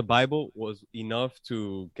that was in the Bible was enough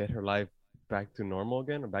to get her life back to normal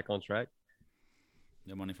again, or back on track.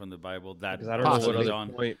 The money from the Bible. That because I don't know what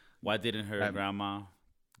other point. Why didn't her grandma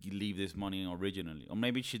leave this money originally? Or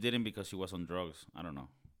maybe she didn't because she was on drugs. I don't know.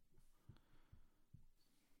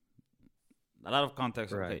 A lot of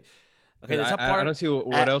context. Right. Okay. There's a part. I don't see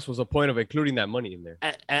what else was the point of including that money in there.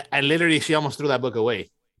 And literally, she almost threw that book away.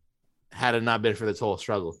 Had it not been for this whole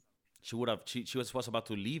struggle. She would have. She was about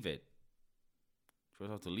to leave it. She was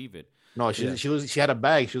about to leave it. No, she had a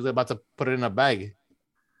bag. She was about to put it in a bag.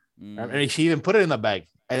 I mean, she even put it in the bag,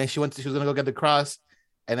 and then she was gonna go get the cross,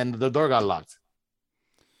 and then the door got locked.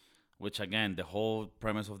 Which, again, the whole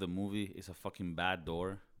premise of the movie is a fucking bad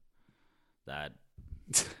door that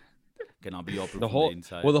cannot be opened from the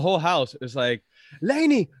inside. Well, the whole house is like,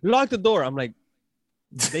 Lainey, lock the door. I'm like,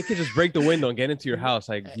 they could just break the window and get into your house.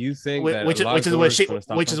 Like, you think which is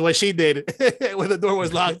what she did when the door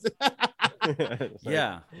was locked.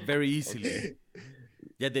 Yeah, very easily.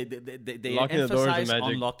 Yeah, they locking emphasize the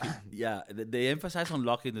on locking. Yeah, they emphasize on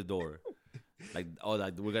locking the door. Like, oh,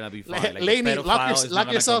 like, we're gonna be fine. Like, Lainey,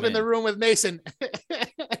 lock yourself in the room with Mason.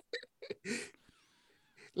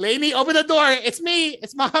 Lainey, open the door. It's me.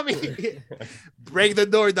 It's mommy. Break the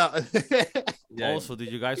door down. Also,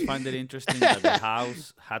 did you guys find it interesting that the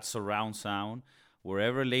house had surround sound?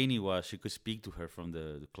 Wherever Lainey was, she could speak to her from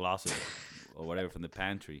the closet or whatever, from the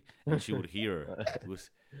pantry, and she would hear her.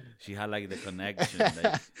 She had like the connection,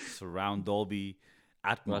 like surround Dolby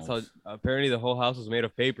Well, that's how Atmos. apparently the whole house was made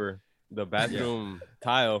of paper. The Yeah. bathroom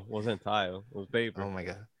tile wasn't tile; it was paper. Oh my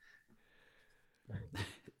god,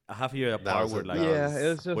 I have here a that part was where a, like that Yeah, it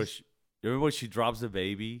was. was where just she, you remember when she drops the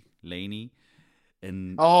baby, Lainey,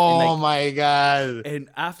 and Oh like my god. and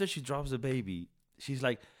after she drops the baby, she's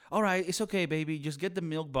like, "All right, it's okay, baby. Just get the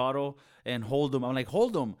milk bottle and hold them." I'm like,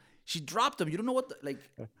 "Hold them." She dropped them. You don't know what like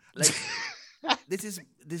this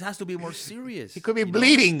has to be more serious. He could be you know?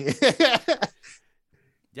 bleeding.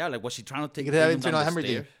 Yeah, like was she trying to He take could have bring them down internal the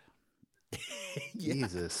hemorrhaging. stairs? Yeah.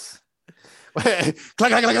 Jesus. Clack,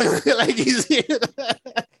 clack, clack, clack, clack, like he's here.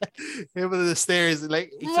 Him with the stairs, like,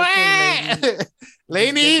 It's okay, lady.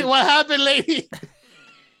 Lainey, the- what happened, lady?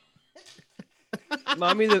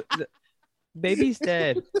 mommy. The baby's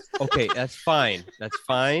dead. Okay, that's fine. That's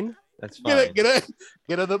fine. That's fine.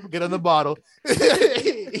 Get on the bottle. Heat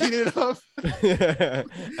it up.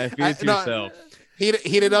 And feed it to No, yourself.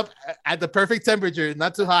 heat it up at the perfect temperature,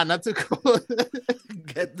 not too hot, not too cold.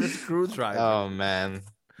 Get the screwdriver. Oh man.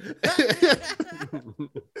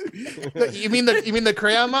 You mean the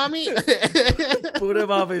crayon mommy? Put him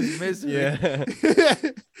off his misery. Yeah.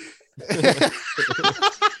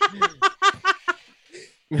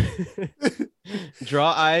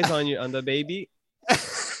 Draw eyes on the baby.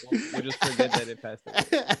 We'll just forget that it passed away.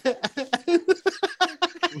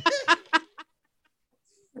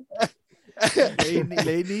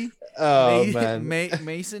 Lady, Oh man.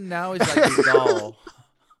 Mason now is like a doll.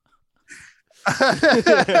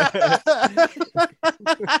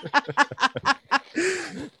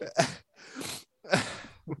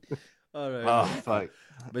 All right. Oh fuck.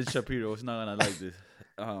 Ben Shapiro is not gonna like this.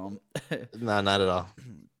 No, not at all.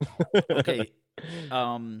 Okay.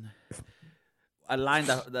 A line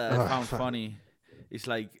that I Oh, found fuck. funny is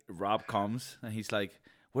like Rob comes and he's like,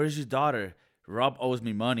 "Where's your daughter? Rob owes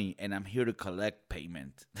me money and I'm here to collect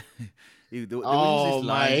payment." There was Oh these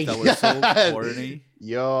my lines that were so God. corny.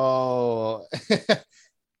 Yo.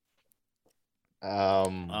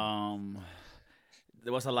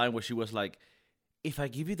 There was a line where she was like, "If I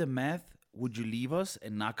give you the meth, would you leave us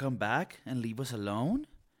and not come back and leave us alone?"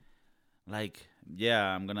 Like, yeah,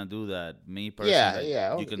 I'm gonna do that. Me personally, yeah, like,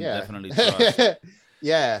 yeah. you can yeah. definitely trust.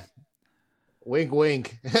 Yeah. Wink,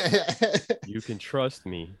 wink. You can trust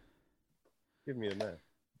me. Give me the map.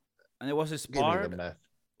 And it was this Give me the part, meth.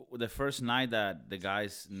 the first night that the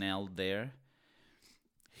guys nailed there.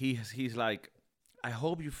 He's like, "I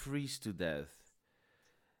hope you freeze to death,"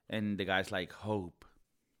 and the guy's like, "Hope,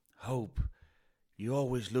 hope. You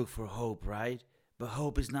always look for hope, right? But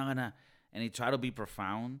hope is not gonna." And he tried to be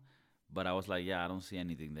profound, but I was like, "Yeah, I don't see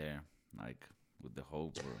anything there, like with the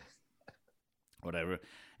hope or whatever."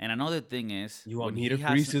 And another thing is, You want when me to he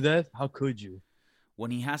has- freeze to death? How could you? when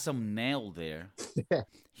he has some nail there,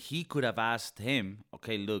 he could have asked him,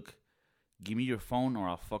 "Okay, look, give me your phone or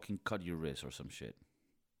I'll fucking cut your wrist or some shit."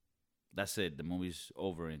 That's it. The movie's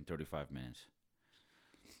over in 35 minutes.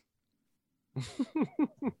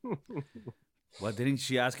 Why didn't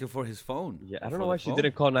she ask him for his phone? Yeah, I Or don't for know the why she phone?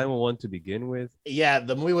 didn't call 911 to begin with. Yeah,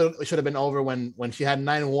 the movie should have been over when she had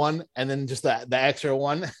 9-1 and then just the extra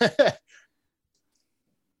one.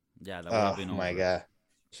 Yeah, that would have Oh been my over.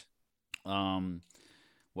 god.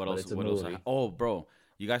 What But else? it's a What else? movie. Oh, bro,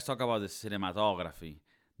 you guys talk about the cinematography.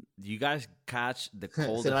 Do you guys catch the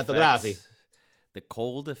cold Cinematography. effects? The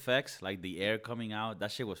cold effects, like the air coming out.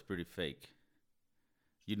 That shit was pretty fake.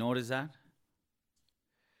 You notice that?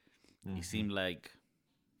 It seemed like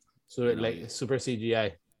So You know, like super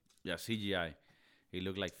CGI. yeah, CGI. It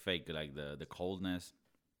looked like fake, like the coldness.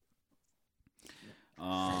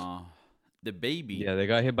 The baby. Yeah, they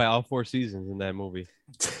got hit by all 4 seasons in that movie.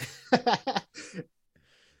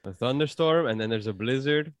 A thunderstorm, and then there's a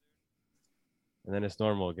blizzard, and then it's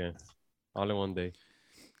normal again, all in one day.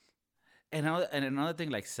 And another thing,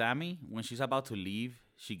 like Sammy, when she's about to leave,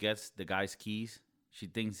 she gets the guy's keys. She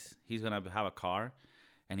thinks he's gonna have a car,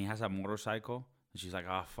 and he has a motorcycle. And she's like,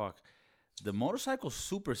 "Ah, fuck." The motorcycle's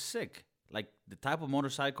super sick. Like the type of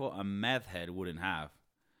motorcycle a meth head wouldn't have.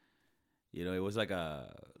 You know, it was like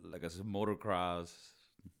a motocross.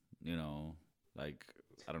 You know, like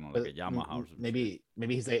I don't know, like a Yamaha or something. Maybe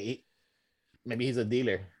he's he's a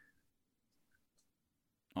dealer.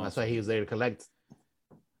 That's why he was there to collect.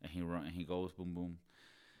 And he goes boom boom.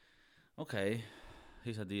 Okay,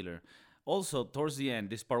 he's a dealer. Also, towards the end,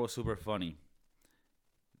 this part was super funny.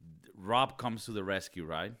 Rob comes to the rescue,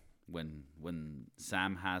 right? When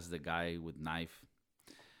Sam has the guy with knife,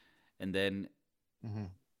 and then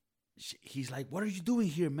he's like, "What are you doing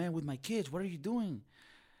here, man? With my kids? What are you doing?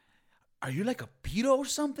 Are you like a pedo or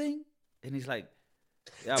something?" And he's like,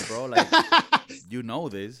 Yeah, bro. Like you know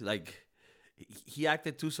this. Like he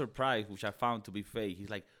acted too surprised, which I found to be fake. He's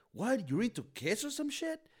like, "What? You're into kids or some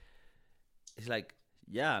shit?" It's like,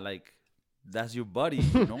 yeah, like that's your buddy.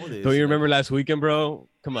 You know Don't this. you Like remember last weekend, bro?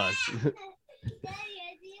 Come on.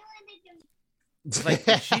 it's like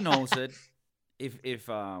if she knows it, if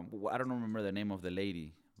I don't remember the name of the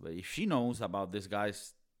lady, but if she knows about this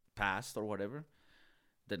guy's past or whatever,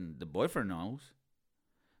 then the boyfriend knows.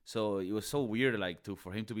 So it was so weird, like to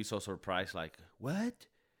for him to be so surprised, like, what?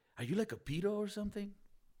 Are you like a pedo or something?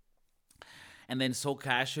 And then so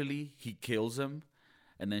casually he kills him,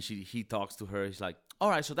 and then he talks to her. He's like, all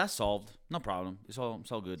right, so that's solved, no problem. It's all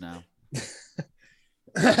good now.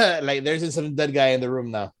 Like there's some dead guy in the room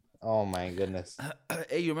now. Oh my goodness.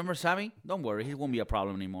 Hey, you remember Sammy? Don't worry, he won't be a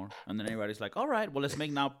problem anymore. And then everybody's like, all right, well let's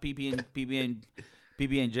make now PB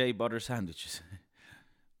and J butter sandwiches.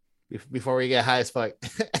 Before we get high as fuck.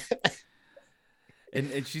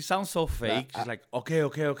 And she sounds so fake. She's like,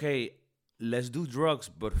 okay, let's do drugs,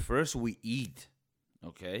 but first we eat,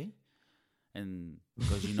 okay? And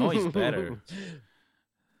because you know it's better.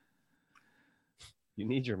 You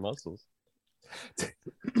need your muscles.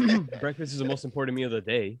 Breakfast is the most important meal of the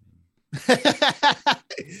day.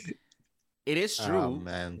 It is true. Oh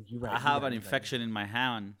man. I have an infection in my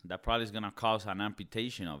hand that probably is gonna cause an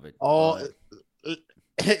amputation of it. Oh,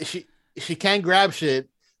 she can't grab shit,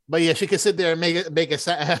 but yeah, she can sit there and make make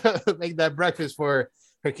that breakfast for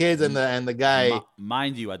her kids and the guy.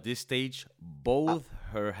 Mind you, at this stage, both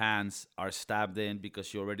her hands are stabbed in because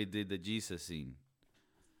she already did the Jesus scene.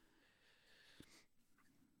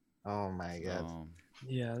 Oh my god.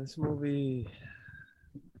 Yeah, this movie.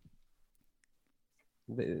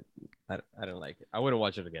 I don't like it. I wouldn't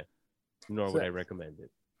watch it again, nor would I recommend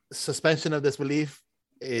it. Suspension of disbelief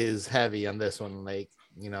is heavy on this one. Like,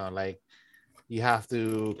 like you have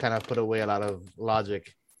to kind of put away a lot of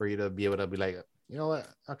logic for you to be able to be like, you know what?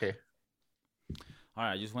 Okay. All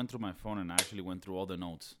right, I just went through my phone and I actually went through all the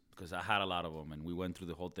notes because I had a lot of them and we went through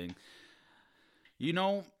the whole thing.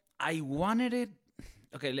 I wanted it.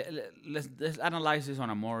 Okay, let's analyze this on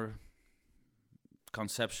a more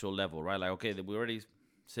conceptual level, right? Like, okay, we already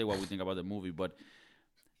say what we think about the movie, but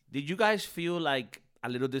did you guys feel like a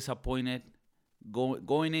little disappointed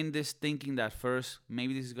going in this thinking that first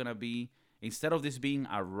maybe this is gonna be, instead of this being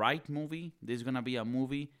a right movie, this is gonna be a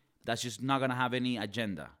movie that's just not gonna have any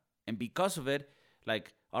agenda, and because of it,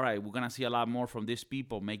 like, all right, we're gonna see a lot more from these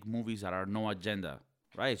people make movies that are no agenda,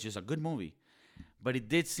 right? It's just a good movie, but it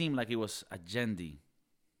did seem like it was agendy.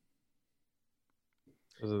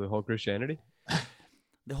 Was it the whole Christianity?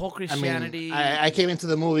 The whole Christianity. I came into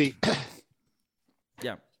the movie.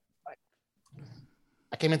 Yeah.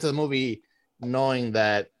 I came into the movie knowing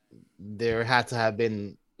that there had to have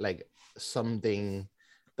been like something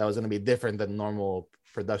that was going to be different than normal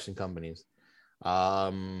production companies.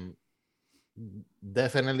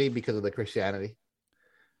 Definitely because of the Christianity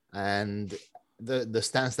and the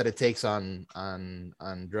stance that it takes on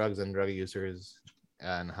drugs and drug users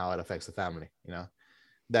and how it affects the family.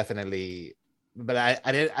 Definitely. But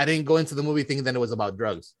I didn't go into the movie thinking that it was about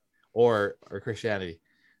drugs or Christianity.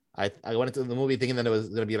 I went into the movie thinking that it was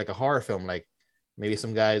gonna be like a horror film, like maybe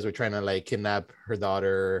some guys were trying to like kidnap her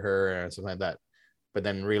daughter, or something like that. But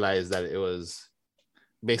then realized that it was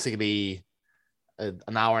basically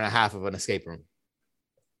an hour and a half of an escape room.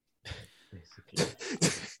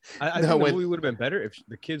 I think the movie would have been better if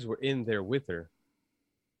the kids were in there with her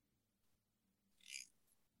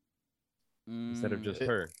instead of just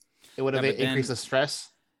her. It would have increased the stress.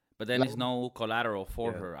 But then there's no collateral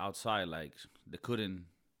for her outside. Like, they couldn't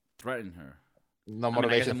threaten her. No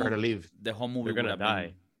motivation for her to leave. The whole movie would have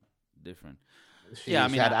been different. She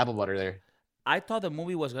had apple butter there. I thought the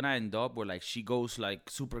movie was going to end up where, like, she goes, like,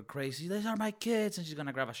 super crazy. These are my kids. And she's going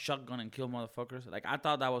to grab a shotgun and kill motherfuckers. Like, I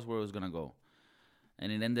thought that was where it was going to go.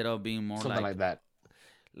 And it ended up being more something like that.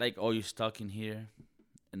 Like, oh, you're stuck in here.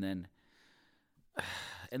 And then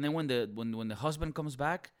when the husband comes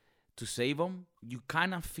back to save him, you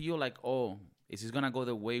kind of feel like, oh, is this gonna go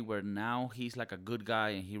the way where now he's like a good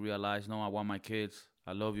guy and he realized, no, I want my kids,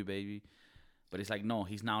 I love you, baby. But it's like, no,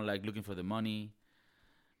 he's now like looking for the money.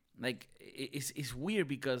 Like, it's weird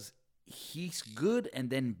because he's good and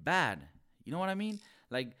then bad. You know what I mean?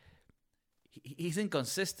 Like, he's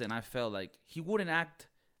inconsistent. I felt like he wouldn't act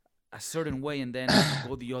a certain way and then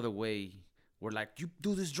go the other way. We're like, you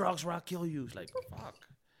do these drugs or I'll kill you. It's like, fuck.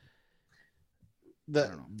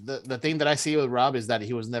 The thing that I see with Rob is that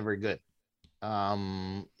he was never good.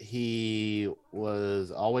 He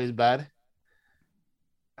was always bad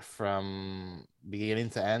from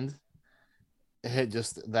beginning to end. It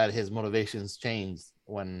just that his motivations changed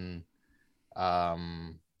when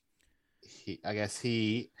Um, I guess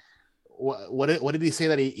what did he say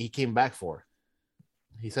that he came back for?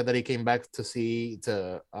 He said that he came back to see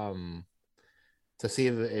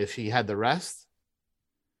if she had the rest,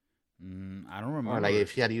 I don't or like remember.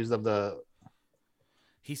 if she had used up the.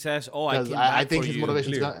 He says, "Oh, I Because came I back think for his you."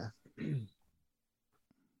 motivation's Clear.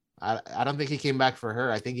 gonna. I don't think he came back for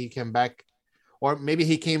her. I think he came back, or maybe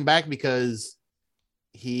he came back because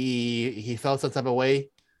he felt some type of way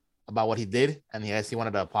about what he did, and he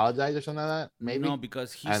wanted to apologize or something like that. No, Maybe,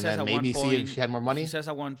 because he and says then at one maybe see if point, she had more he money. says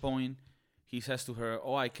at one point, he says to her,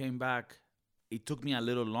 "Oh, I came back. It took me a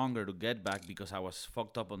little longer to get back because I was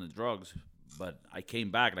fucked up on the drugs, but I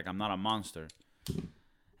came back. Like I'm not a monster."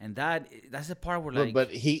 And that's the part where But like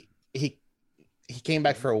he came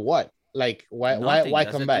back for what? Like nothing. why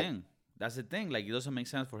That's come the back? thing. That's the thing. Like it doesn't make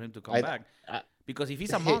sense for him to come I, back. I Because if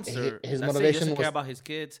he's a monster, his let's say he motivation doesn't care was about his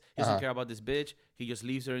kids, he doesn't uh care about this bitch, he just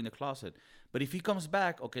leaves her in the closet. But if he comes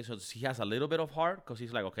back, okay, so he has a little bit of heart because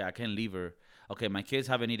he's like, okay, I can't leave her. Okay, my kids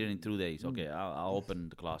haven't eaten in 2 days. Okay, I'll open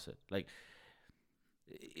the closet. Like,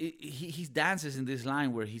 he dances in this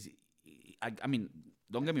line where I mean,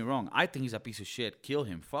 don't get me wrong. I think he's a piece of shit. Kill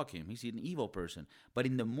him. Fuck him. He's an evil person. But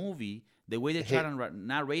in the movie, the way they try he, to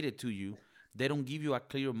narrate it to you, they don't give you a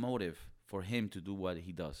clear motive for him to do what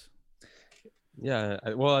he does. Yeah,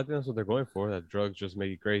 well, I think that's what they're going for. That drugs just make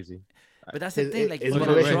you crazy. But that's the thing. Like his even a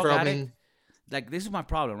motivation drug for addict, opening. like this is my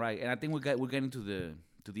problem, right? And I think we're getting to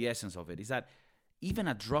the essence of it. Is that even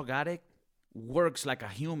a drug addict works like a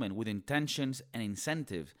human with intentions and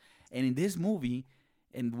incentives. And in this movie,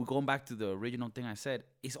 and we're going back to the original thing I said,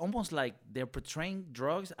 it's almost like they're portraying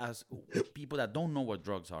drugs as people that don't know what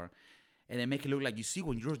drugs are. And they make it look like, you see,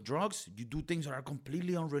 when you're drugs, you do things that are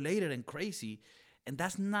completely unrelated and crazy. And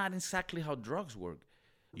that's not exactly how drugs work.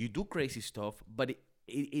 You do crazy stuff, but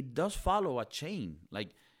it does follow a chain. Like,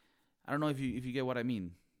 I don't know if you get what I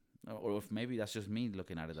mean. Or if maybe that's just me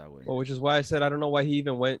looking at it that way. Well, which is why I said I don't know why he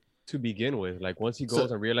even went to begin with. Like once he So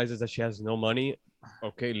goes and realizes that she has no money,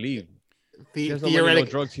 okay, leave. She has no money, no theoretic,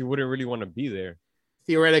 drugs. He wouldn't really want to be there.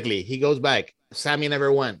 theoretically, he goes back. Sammy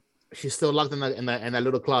never went. She's still locked in that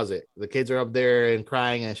little closet. The kids are up there and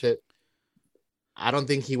crying and shit. I don't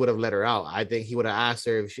think he would have let her out. I think he would have asked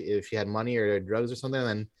her if she had money or drugs or something. And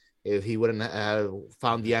then if he wouldn't have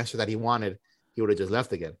found the answer that he wanted, he would have just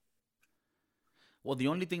left again. Well, the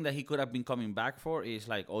only thing that he could have been coming back for is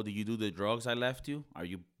like, oh, did you do the drugs I left you? Are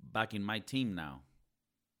you back in my team now?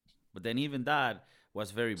 But then even that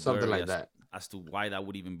was very Something blurry like that. as to why that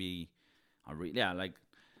would even be a yeah, like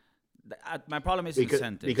my problem is Because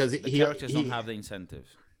incentives. because The characters don't have the incentives.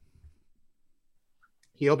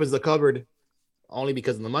 he opens the cupboard only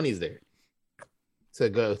because the money's there to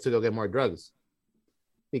go get more drugs.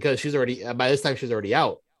 Because she's already by this time she's already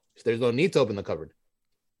out. There's no need to open the cupboard.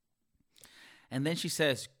 And then she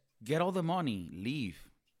says, "Get all the money, leave."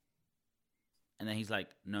 And then he's like,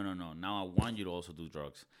 "No, no, no. Now I want you to also do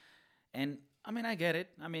drugs." And I mean, I get it.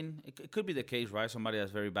 I mean, it could be the case, right? Somebody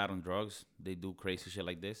that's very bad on drugs, they do crazy shit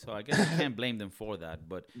like this. So I guess I can't blame them for that.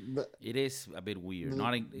 But it is a bit weird.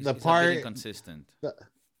 It's a bit inconsistent.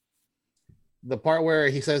 The part where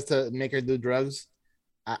he says to make her do drugs,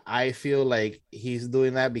 I feel like he's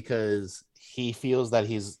doing that because he feels that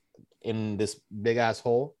he's in this big ass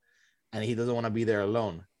hole and he doesn't want to be there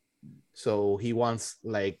alone. So he wants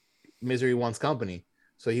like misery wants company.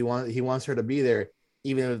 So he wants her to be there,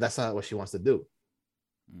 even if that's not what she wants to do.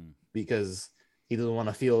 Because he doesn't want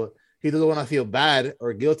to feel bad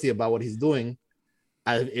or guilty about what he's doing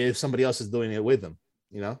if somebody else is doing it with him,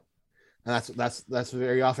 you know? And that's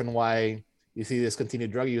very often why you see this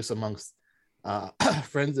continued drug use amongst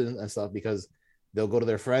friends and stuff, because they'll go to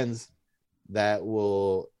their friends that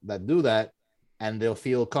do that, and they'll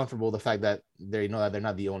feel comfortable the fact that they know that they're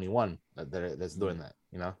not the only one that's doing that.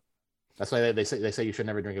 You know, that's why they say you should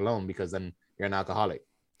never drink alone, because then you're an alcoholic.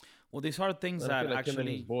 Well, these are things I that feel like actually him and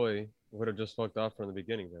his boy would have just fucked off from the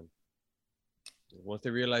beginning. Then once they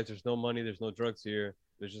realize there's no money, there's no drugs here,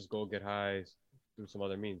 let's just go get high through some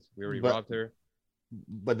other means. We already robbed her.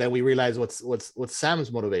 But then we realize what's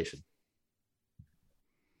Sam's motivation.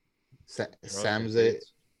 Sam's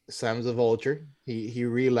a vulture. He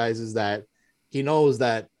realizes that he knows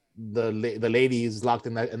that the lady is locked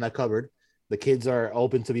in that cupboard. The kids are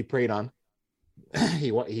open to be preyed on.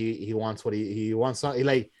 he wants what he wants. He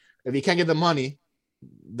like, if he can't get the money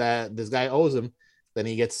that this guy owes him, then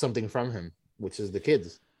he gets something from him, which is the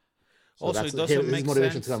kids. So also, that's it doesn't his make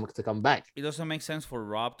motivation sense to come back. It doesn't make sense for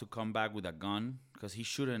Rob to come back with a gun because he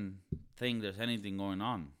shouldn't think there's anything going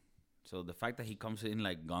on. So the fact that he comes in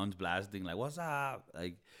like guns blasting, like what's up,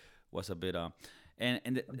 like was a bit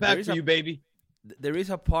and back for you, baby. There is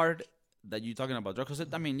a part that you're talking about drugs.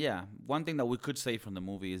 'Cause I mean, yeah, one thing that we could say from the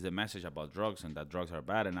movie is the message about drugs and that drugs are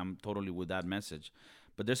bad, and I'm totally with that message.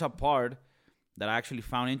 But there's a part that I actually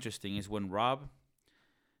found interesting is when Rob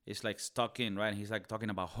is like stuck in, right? He's like talking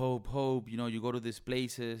about hope, hope. You know, you go to these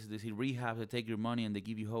places, these rehab, they take your money and they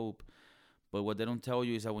give you hope. But what they don't tell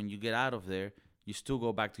you is that when you get out of there, you still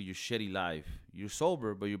go back to your shitty life. You're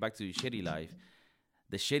sober, but you're back to your shitty life.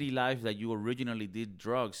 The shitty life that you originally did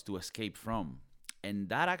drugs to escape from. And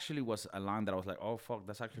that actually was a line that I was like, oh, fuck,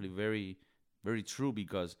 that's actually very, very true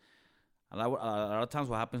because a lot of times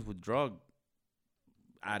what happens with drug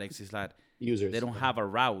addicts is that Users. they don't have a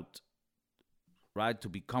route, right, to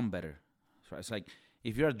become better. So it's like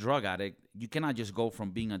if you're a drug addict, you cannot just go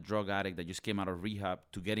from being a drug addict that just came out of rehab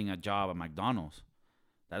to getting a job at McDonald's.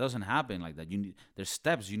 That doesn't happen like that. There's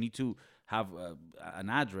steps. You need to have an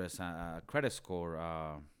address, a credit score.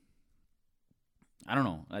 I don't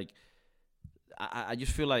know. Like I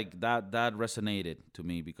just feel like that resonated to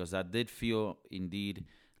me because that did feel indeed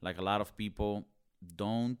like a lot of people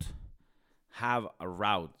don't have a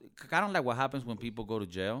route. Kind of like what happens when people go to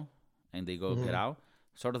jail and they go get Mhm. out.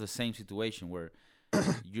 Sort of the same situation where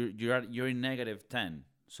you're in -10,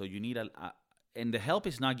 so you need and the help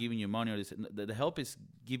is not giving you money or this. The help is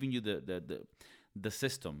giving you the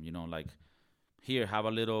system. You know, like here have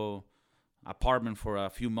a little apartment for a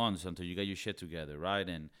few months until you get your shit together, right?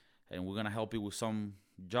 And we're gonna help you with some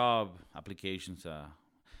job applications,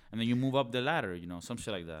 and then you move up the ladder. You know, some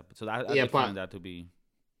shit like that. So I Yeah, did find that to be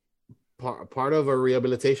part of a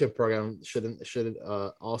rehabilitation program should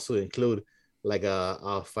also include like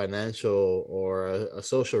a financial or a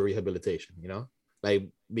social rehabilitation, you know, like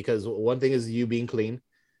because one thing is you being clean,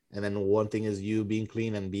 and then one thing is you being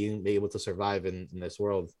clean and being able to survive in this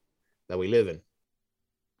world that we live in,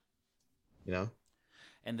 you know.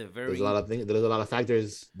 and the There's a lot very of things, there's a lot of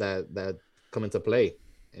factors that come into play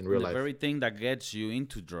in real And the life. very thing that gets you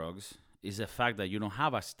into drugs is the fact that you don't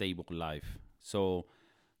have a stable life. So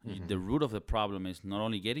the Hmm. root of the problem is not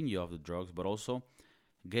only getting you off the drugs, but also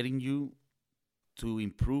getting you to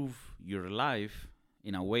improve your life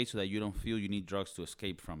in a way so that you don't feel you need drugs to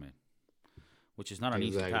escape from it, which is not an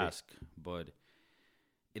easy Exactly. task, but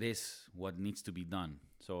it is what needs to be done.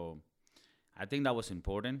 So I think that was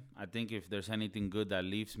important. I think if there's anything good that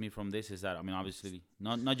leaves me from this is that I mean obviously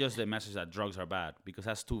not just the message that drugs are bad because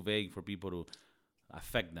that's too vague for people to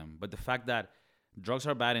affect them, but the fact that drugs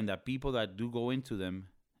are bad and that people that do go into them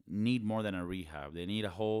need more than a rehab. They need a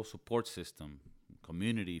whole support system,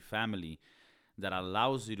 community, family that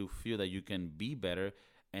allows you to feel that you can be better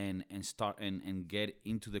and start and get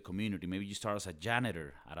into the community. Maybe you start as a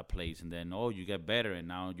janitor at a place and then you get better and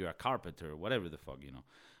now you're a carpenter, whatever the fuck, you know.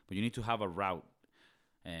 But you need to have a route.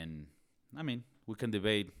 And I mean, we can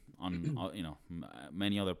debate on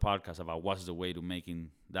many other podcasts about what's the way to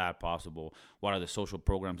making that possible. What are the social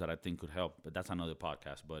programs that I think could help? But that's another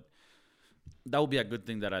podcast. But that would be a good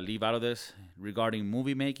thing that I leave out of this regarding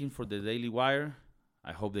movie making for the Daily Wire.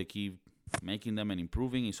 I hope they keep making them and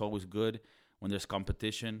improving. It's always good when there's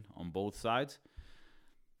competition on both sides.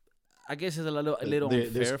 I guess it's a little There's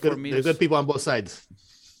unfair for good me there's good people on both sides.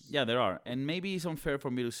 yeah, there are, and maybe it's unfair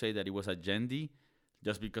for me to say that it was a Jendi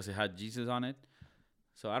just because it had Jesus on it.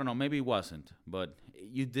 So I don't know. Maybe it wasn't, but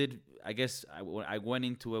you did. I guess I went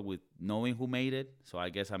into it with knowing who made it, so I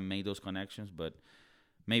guess I made those connections. But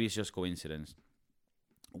maybe it's just coincidence.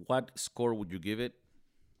 What score would you give it?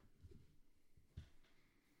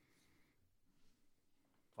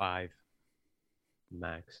 5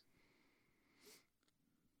 max.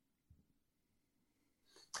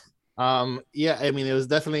 Yeah, I mean, it was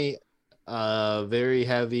definitely very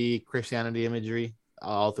heavy Christianity imagery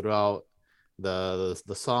all throughout the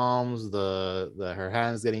Psalms, the her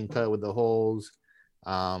hands getting cut with the holes,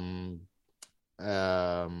 um,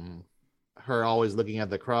 um, her always looking at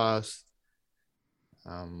the cross,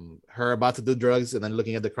 her about to do drugs and then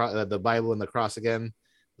looking at the Bible and the cross again.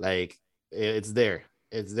 Like it's there,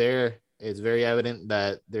 it's there. It's very evident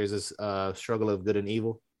that there's this struggle of good and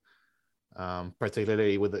evil,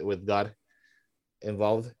 particularly with God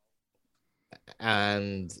involved.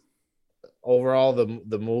 And overall,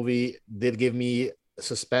 the movie did give me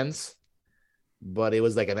suspense, but it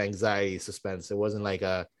was like an anxiety suspense. It wasn't like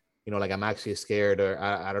like I'm actually scared or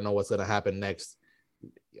I don't know what's gonna happen next.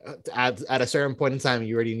 At a certain point in time,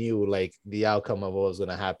 you already knew like the outcome of what was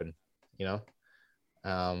gonna happen. You know,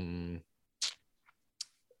 um,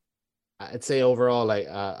 I'd say overall like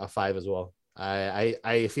a 5 as well.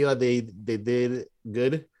 I feel like they did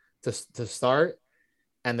good to start,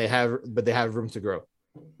 and they have room to grow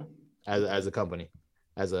Okay, as a company,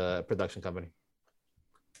 as a production company.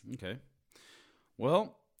 okay.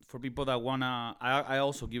 Well, for people that wanna, I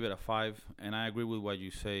also give it a 5, and I agree with what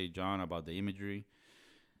you say, John, about the imagery.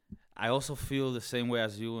 I also feel the same way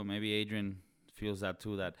as you, and maybe Adrian feels that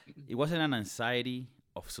too. That it wasn't an anxiety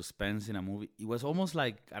of suspense in a movie. It was almost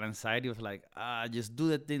like an anxiety of like, just do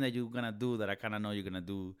the thing that you're gonna do that I kind of know you're gonna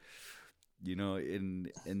do,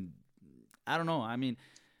 and I don't know. I mean,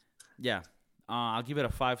 yeah, I'll give it a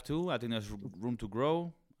 5 too. I think there's room to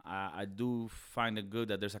grow. I do find it good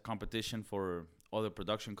that there's a competition for other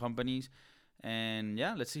production companies, and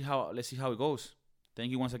yeah, let's see how it goes.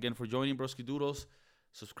 Thank you once again for joining, Broski Doodles.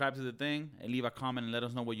 Subscribe to the thing and leave a comment and let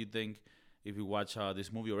us know what you think if you watch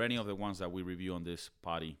this movie or any of the ones that we review on this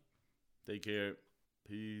potty. Take care.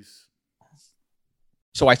 Peace.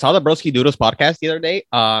 So I saw the Broski Doodles podcast the other day,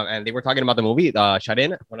 and they were talking about the movie Shut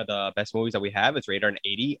In, one of the best movies that we have. It's rated an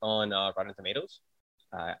 80 on Rotten Tomatoes.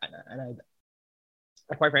 I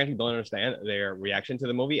quite frankly don't understand their reaction to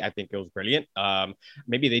the movie. I think it was brilliant.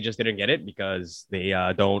 Maybe they just didn't get it because they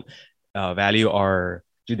don't value our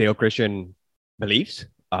Judeo-Christian beliefs.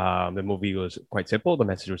 The movie was quite simple. The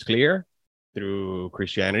message was clear. Through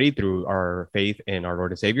Christianity, through our faith in our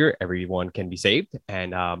Lord and Savior, everyone can be saved.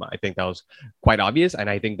 And I think that was quite obvious. And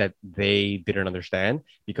I think that they didn't understand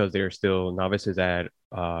because they're still novices at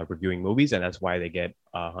reviewing movies. And that's why they get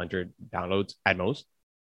 100 downloads at most.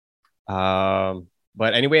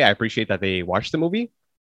 But anyway, I appreciate that they watched the movie.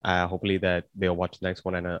 Hopefully that they'll watch the next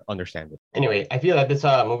one and understand it. Anyway, I feel that this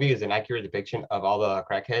movie is an accurate depiction of all the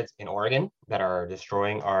crackheads in Oregon that are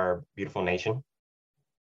destroying our beautiful nation.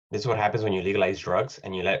 This is what happens when you legalize drugs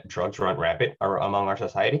and you let drugs run rampant among our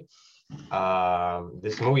society.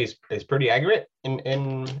 This movie is pretty accurate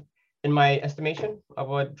in my estimation of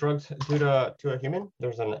what drugs do to a human.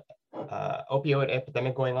 There's an opioid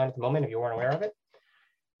epidemic going on at the moment, if you weren't aware of it.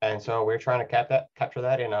 And so we're trying to capture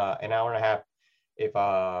that in an hour and a half. If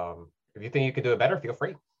you think you could do it better, feel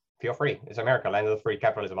free. Feel free. It's America, land of the free,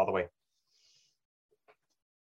 capitalism all the way.